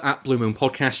Twitter at Blue Moon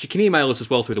Podcast. You can email us as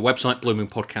well through the website,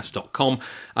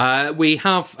 bluemoonpodcast.com. We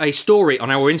have a story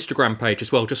on our Instagram page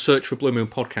as well. Just search for Blue Moon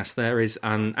Podcast. There is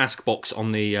an ask box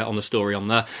on the story on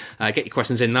there. Get your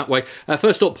questions in that way.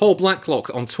 First up, Paul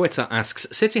Blacklock on Twitter asks,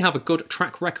 City have a good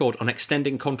track record on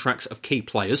extending contracts of key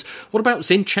players. What about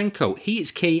Zinchenko? He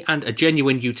is key and a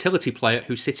genuine utility player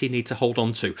who City need to hold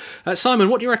on to. Simon,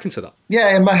 what do you reckon to that?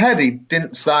 Yeah, in my head, he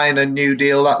didn't sign a new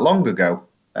deal that long ago.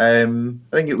 I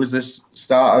think it was the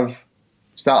start of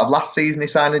last season he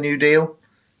signed a new deal.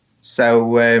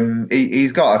 So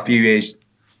he's got a few years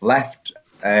left.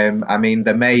 I mean,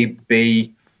 there may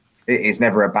be. It's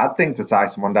never a bad thing to tie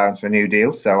someone down to a new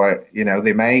deal. So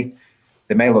they may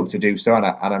look to do so, and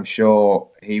I'm sure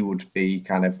he would be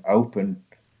kind of open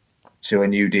to a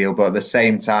new deal. But at the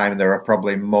same time, there are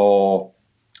probably more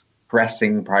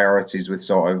pressing priorities with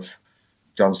sort of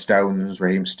John Stones,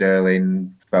 Raheem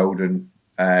Sterling, Foden,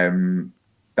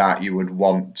 that you would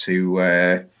want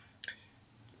to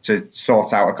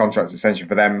sort out a contract extension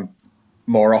for them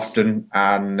more often.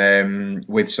 And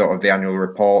with sort of the annual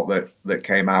report that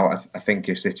came out, I think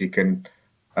if City can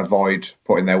avoid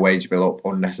putting their wage bill up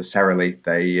unnecessarily,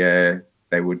 they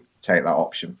would take that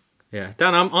option. Yeah,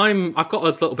 Dan, I've got a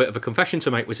little bit of a confession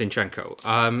to make with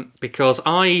Zinchenko, because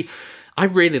I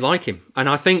really like him, and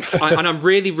I think, and I'm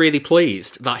really, really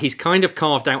pleased that he's kind of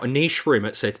carved out a niche for him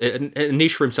at City, a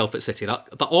niche for himself at City.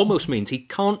 That almost means he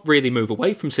can't really move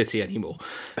away from City anymore,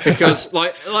 because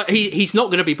like he's not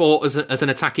going to be bought as an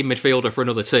attacking midfielder for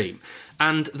another team,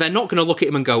 and they're not going to look at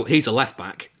him and go, he's a left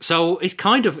back. So he's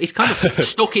kind of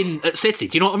stuck in at City.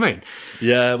 Do you know what I mean?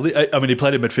 Yeah, I mean, he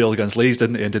played in midfield against Leeds,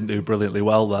 didn't he, and didn't do brilliantly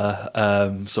well there.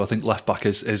 So I think left back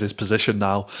is his position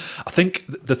now. I think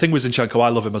the thing with Zinchenko, I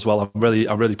love him as well. I'm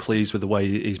really pleased with the way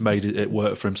he's made it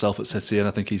work for himself at City, and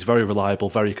I think he's very reliable,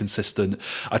 very consistent.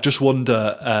 I just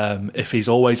wonder if he's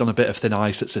always on a bit of thin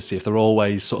ice at City, if they're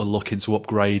always sort of looking to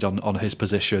upgrade on his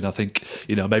position. I think,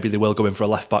 maybe they will go in for a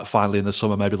left back finally in the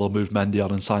summer. Maybe they'll move Mendy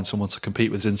on and sign someone to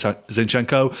compete with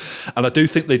Zinchenko. And I do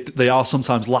think they are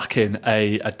sometimes lacking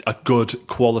a good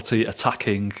quality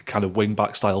attacking kind of wing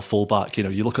back style full back.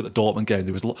 You look at the Dortmund game,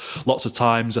 there was lots of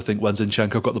times I think when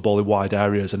Zinchenko got the ball in wide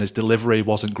areas and his delivery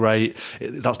wasn't great.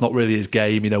 That's not really his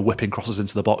game, whipping crosses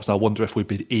into the box. And I wonder if we'd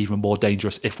be even more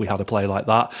dangerous if we had a player like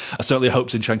that. I certainly hope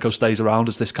Zinchenko stays around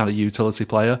as this kind of utility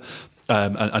player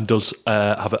and does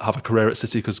have a career at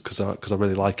City because I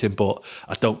really like him. But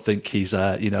I don't think he's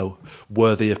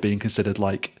worthy of being considered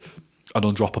like an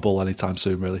undroppable anytime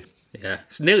soon, really. Yeah,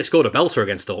 he's nearly scored a belter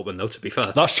against Dortmund, though, to be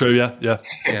fair. That's true, yeah.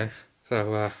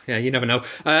 So, you never know.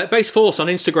 Base Force on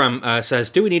Instagram says,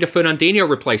 do we need a Fernandinho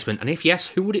replacement? And if yes,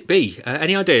 who would it be?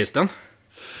 Any ideas, Dan?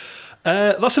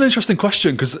 That's an interesting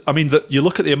question because, you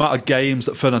look at the amount of games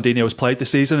that Fernandinho has played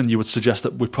this season and you would suggest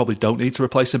that we probably don't need to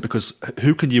replace him because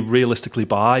who can you realistically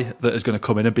buy that is going to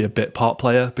come in and be a bit part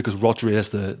player? Because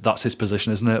Rodri that's his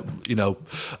position, isn't it?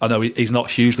 I know he's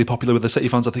not hugely popular with the City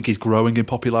fans. I think he's growing in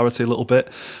popularity a little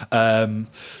bit.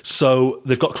 So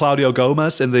they've got Claudio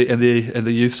Gomez in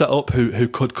the youth setup who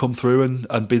could come through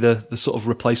and be the sort of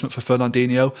replacement for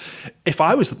Fernandinho. If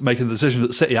I was making the decision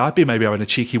at City, I'd be maybe having a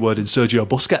cheeky word in Sergio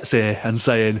Busquets here and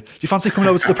saying, do you fancy coming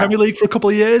over to the Premier League for a couple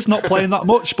of years, not playing that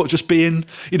much, but just being,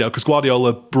 because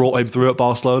Guardiola brought him through at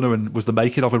Barcelona and was the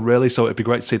making of him, really. So it'd be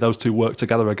great to see those two work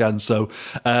together again. So,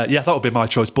 that would be my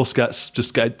choice. Busquets,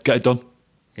 just get it done.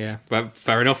 Yeah, well,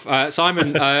 fair enough.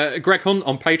 Simon, Greg Hunt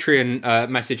on Patreon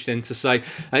messaged in to say,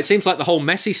 it seems like the whole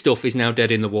Messi stuff is now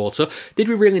dead in the water. Did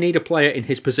we really need a player in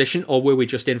his position, or were we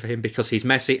just in for him because he's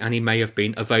Messi and he may have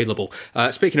been available?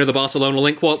 Speaking of the Barcelona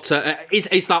link, what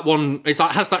is that one?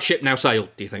 Has that ship now sailed,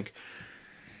 do you think?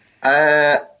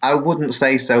 I wouldn't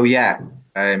say so yet.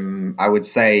 I would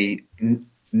say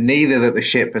neither that the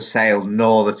ship has sailed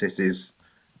nor that it is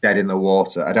dead in the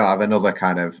water. I don't have another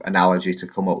kind of analogy to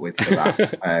come up with for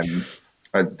that.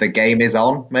 The game is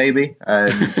on, maybe.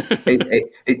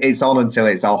 It's on until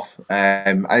it's off.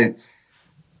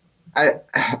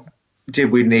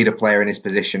 Did we need a player in his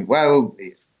position? Well,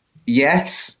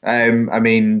 yes.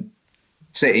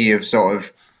 City have sort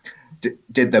of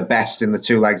did their best in the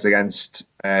two legs against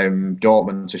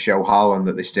Dortmund to show Haaland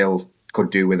that they still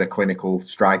could do with a clinical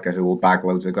striker who will bag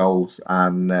loads of goals,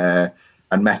 and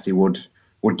Messi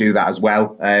would do that as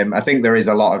well. I think there is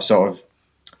a lot of sort of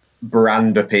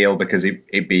brand appeal because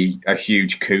it'd be a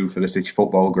huge coup for the City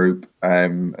Football Group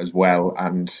as well,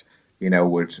 and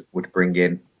would bring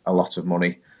in a lot of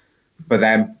money for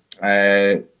them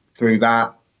through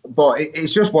that. But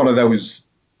it's just one of those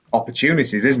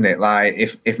opportunities, isn't it? Like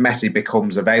if Messi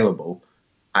becomes available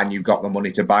and you've got the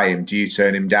money to buy him, do you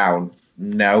turn him down?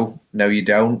 No, you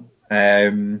don't,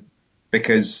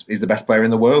 because he's the best player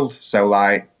in the world. So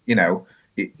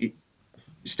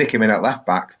stick him in at left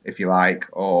back if you like,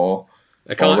 or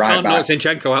I can't right knock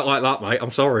Zinchenko out like that, mate.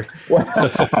 I'm sorry. Well,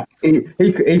 he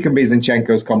can be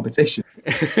Zinchenko's competition,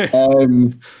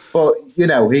 but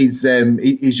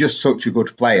he's just such a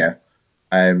good player.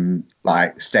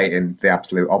 Stating the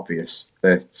absolute obvious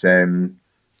that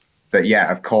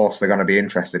yeah, of course they're going to be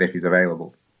interested if he's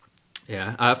available.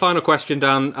 Yeah. Final question,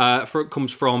 Dan,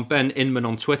 comes from Ben Inman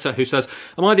on Twitter, who says,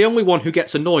 am I the only one who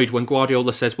gets annoyed when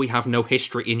Guardiola says we have no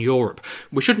history in Europe?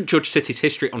 We shouldn't judge City's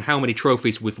history on how many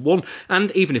trophies we've won,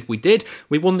 and even if we did,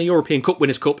 we won the European Cup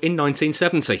Winners' Cup in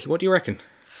 1970. What do you reckon?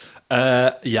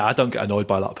 I don't get annoyed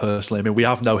by that personally. We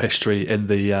have no history in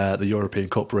the European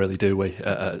Cup, really, do we?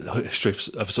 History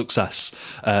of success.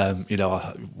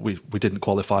 We didn't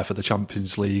qualify for the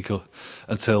Champions League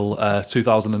until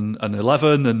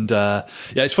 2011, and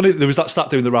it's funny. There was that stat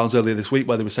doing the rounds earlier this week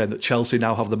where they were saying that Chelsea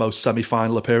now have the most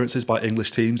semi-final appearances by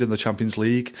English teams in the Champions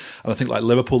League, and I think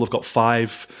Liverpool have got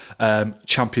 5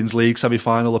 Champions League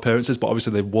semi-final appearances, but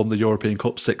obviously they've won the European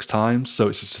Cup 6 times, so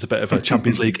it's just a bit of a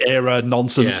Champions League era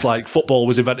nonsense. Yeah. Football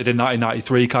was invented in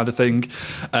 1993 kind of thing.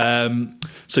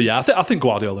 I think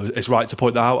Guardiola is right to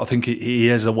point that out. I think he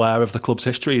is aware of the club's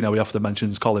history. He often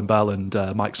mentions Colin Bell and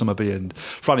Mike Summerby and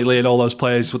Franny Lee and all those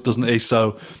players, doesn't he?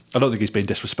 So I don't think he's being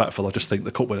disrespectful. I just think the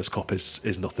Cup Winners' Cup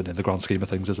is nothing in the grand scheme of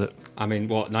things, is it?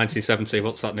 1970,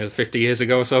 what's that, nearly 50 years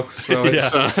ago or so? So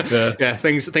it's,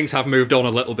 things have moved on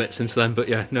a little bit since then, but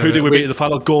yeah. Who did we beat in the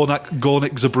final? Gornik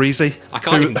Zabrizi? I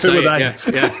can't even say it.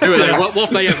 Yeah. Who are they? What have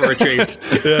they ever achieved?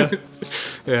 Yeah.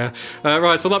 Yeah.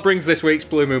 Right, so that brings this week's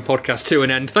Blue Moon podcast to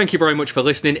an end. Thank you very much for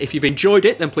listening. If you've enjoyed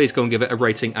it, then please go and give it a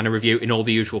rating and a review in all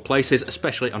the usual places,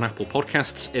 especially on Apple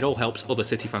Podcasts. It all helps other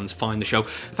City fans find the show.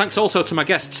 Thanks also to my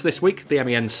guests this week, the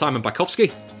MEN's Simon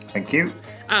Bakowski. Thank you.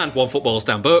 And OneFootball's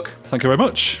Dan Burke. Thank you very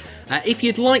much. If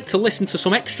you'd like to listen to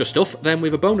some extra stuff, then we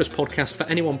have a bonus podcast for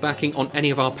anyone backing on any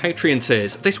of our Patreon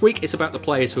tiers. This week it's about the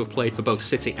players who have played for both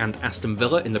City and Aston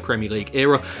Villa in the Premier League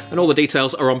era, and all the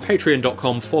details are on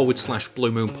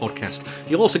patreon.com/Blue Moon Podcast.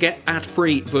 You'll also get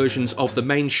ad-free versions of the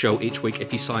main show each week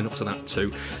if you sign up to that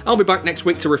too. I'll be back next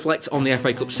week to reflect on the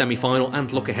FA Cup semi-final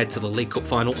and look ahead to the League Cup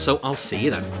final, so I'll see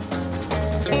you then.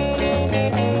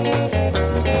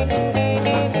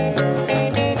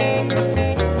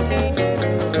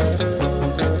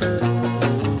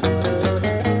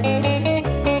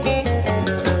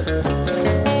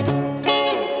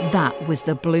 That was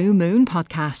the Blue Moon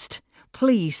Podcast.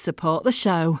 Please support the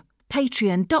show.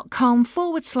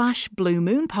 Patreon.com/Blue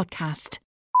Moon Podcast.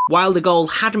 While the goal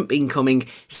hadn't been coming,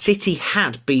 City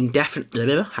had been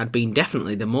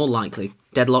definitely the more likely.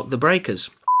 Deadlock the breakers.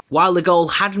 While the goal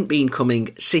hadn't been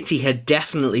coming, City had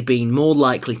definitely been more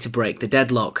likely to break the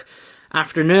deadlock.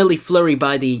 After an early flurry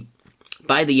by the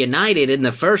United in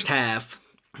the first half...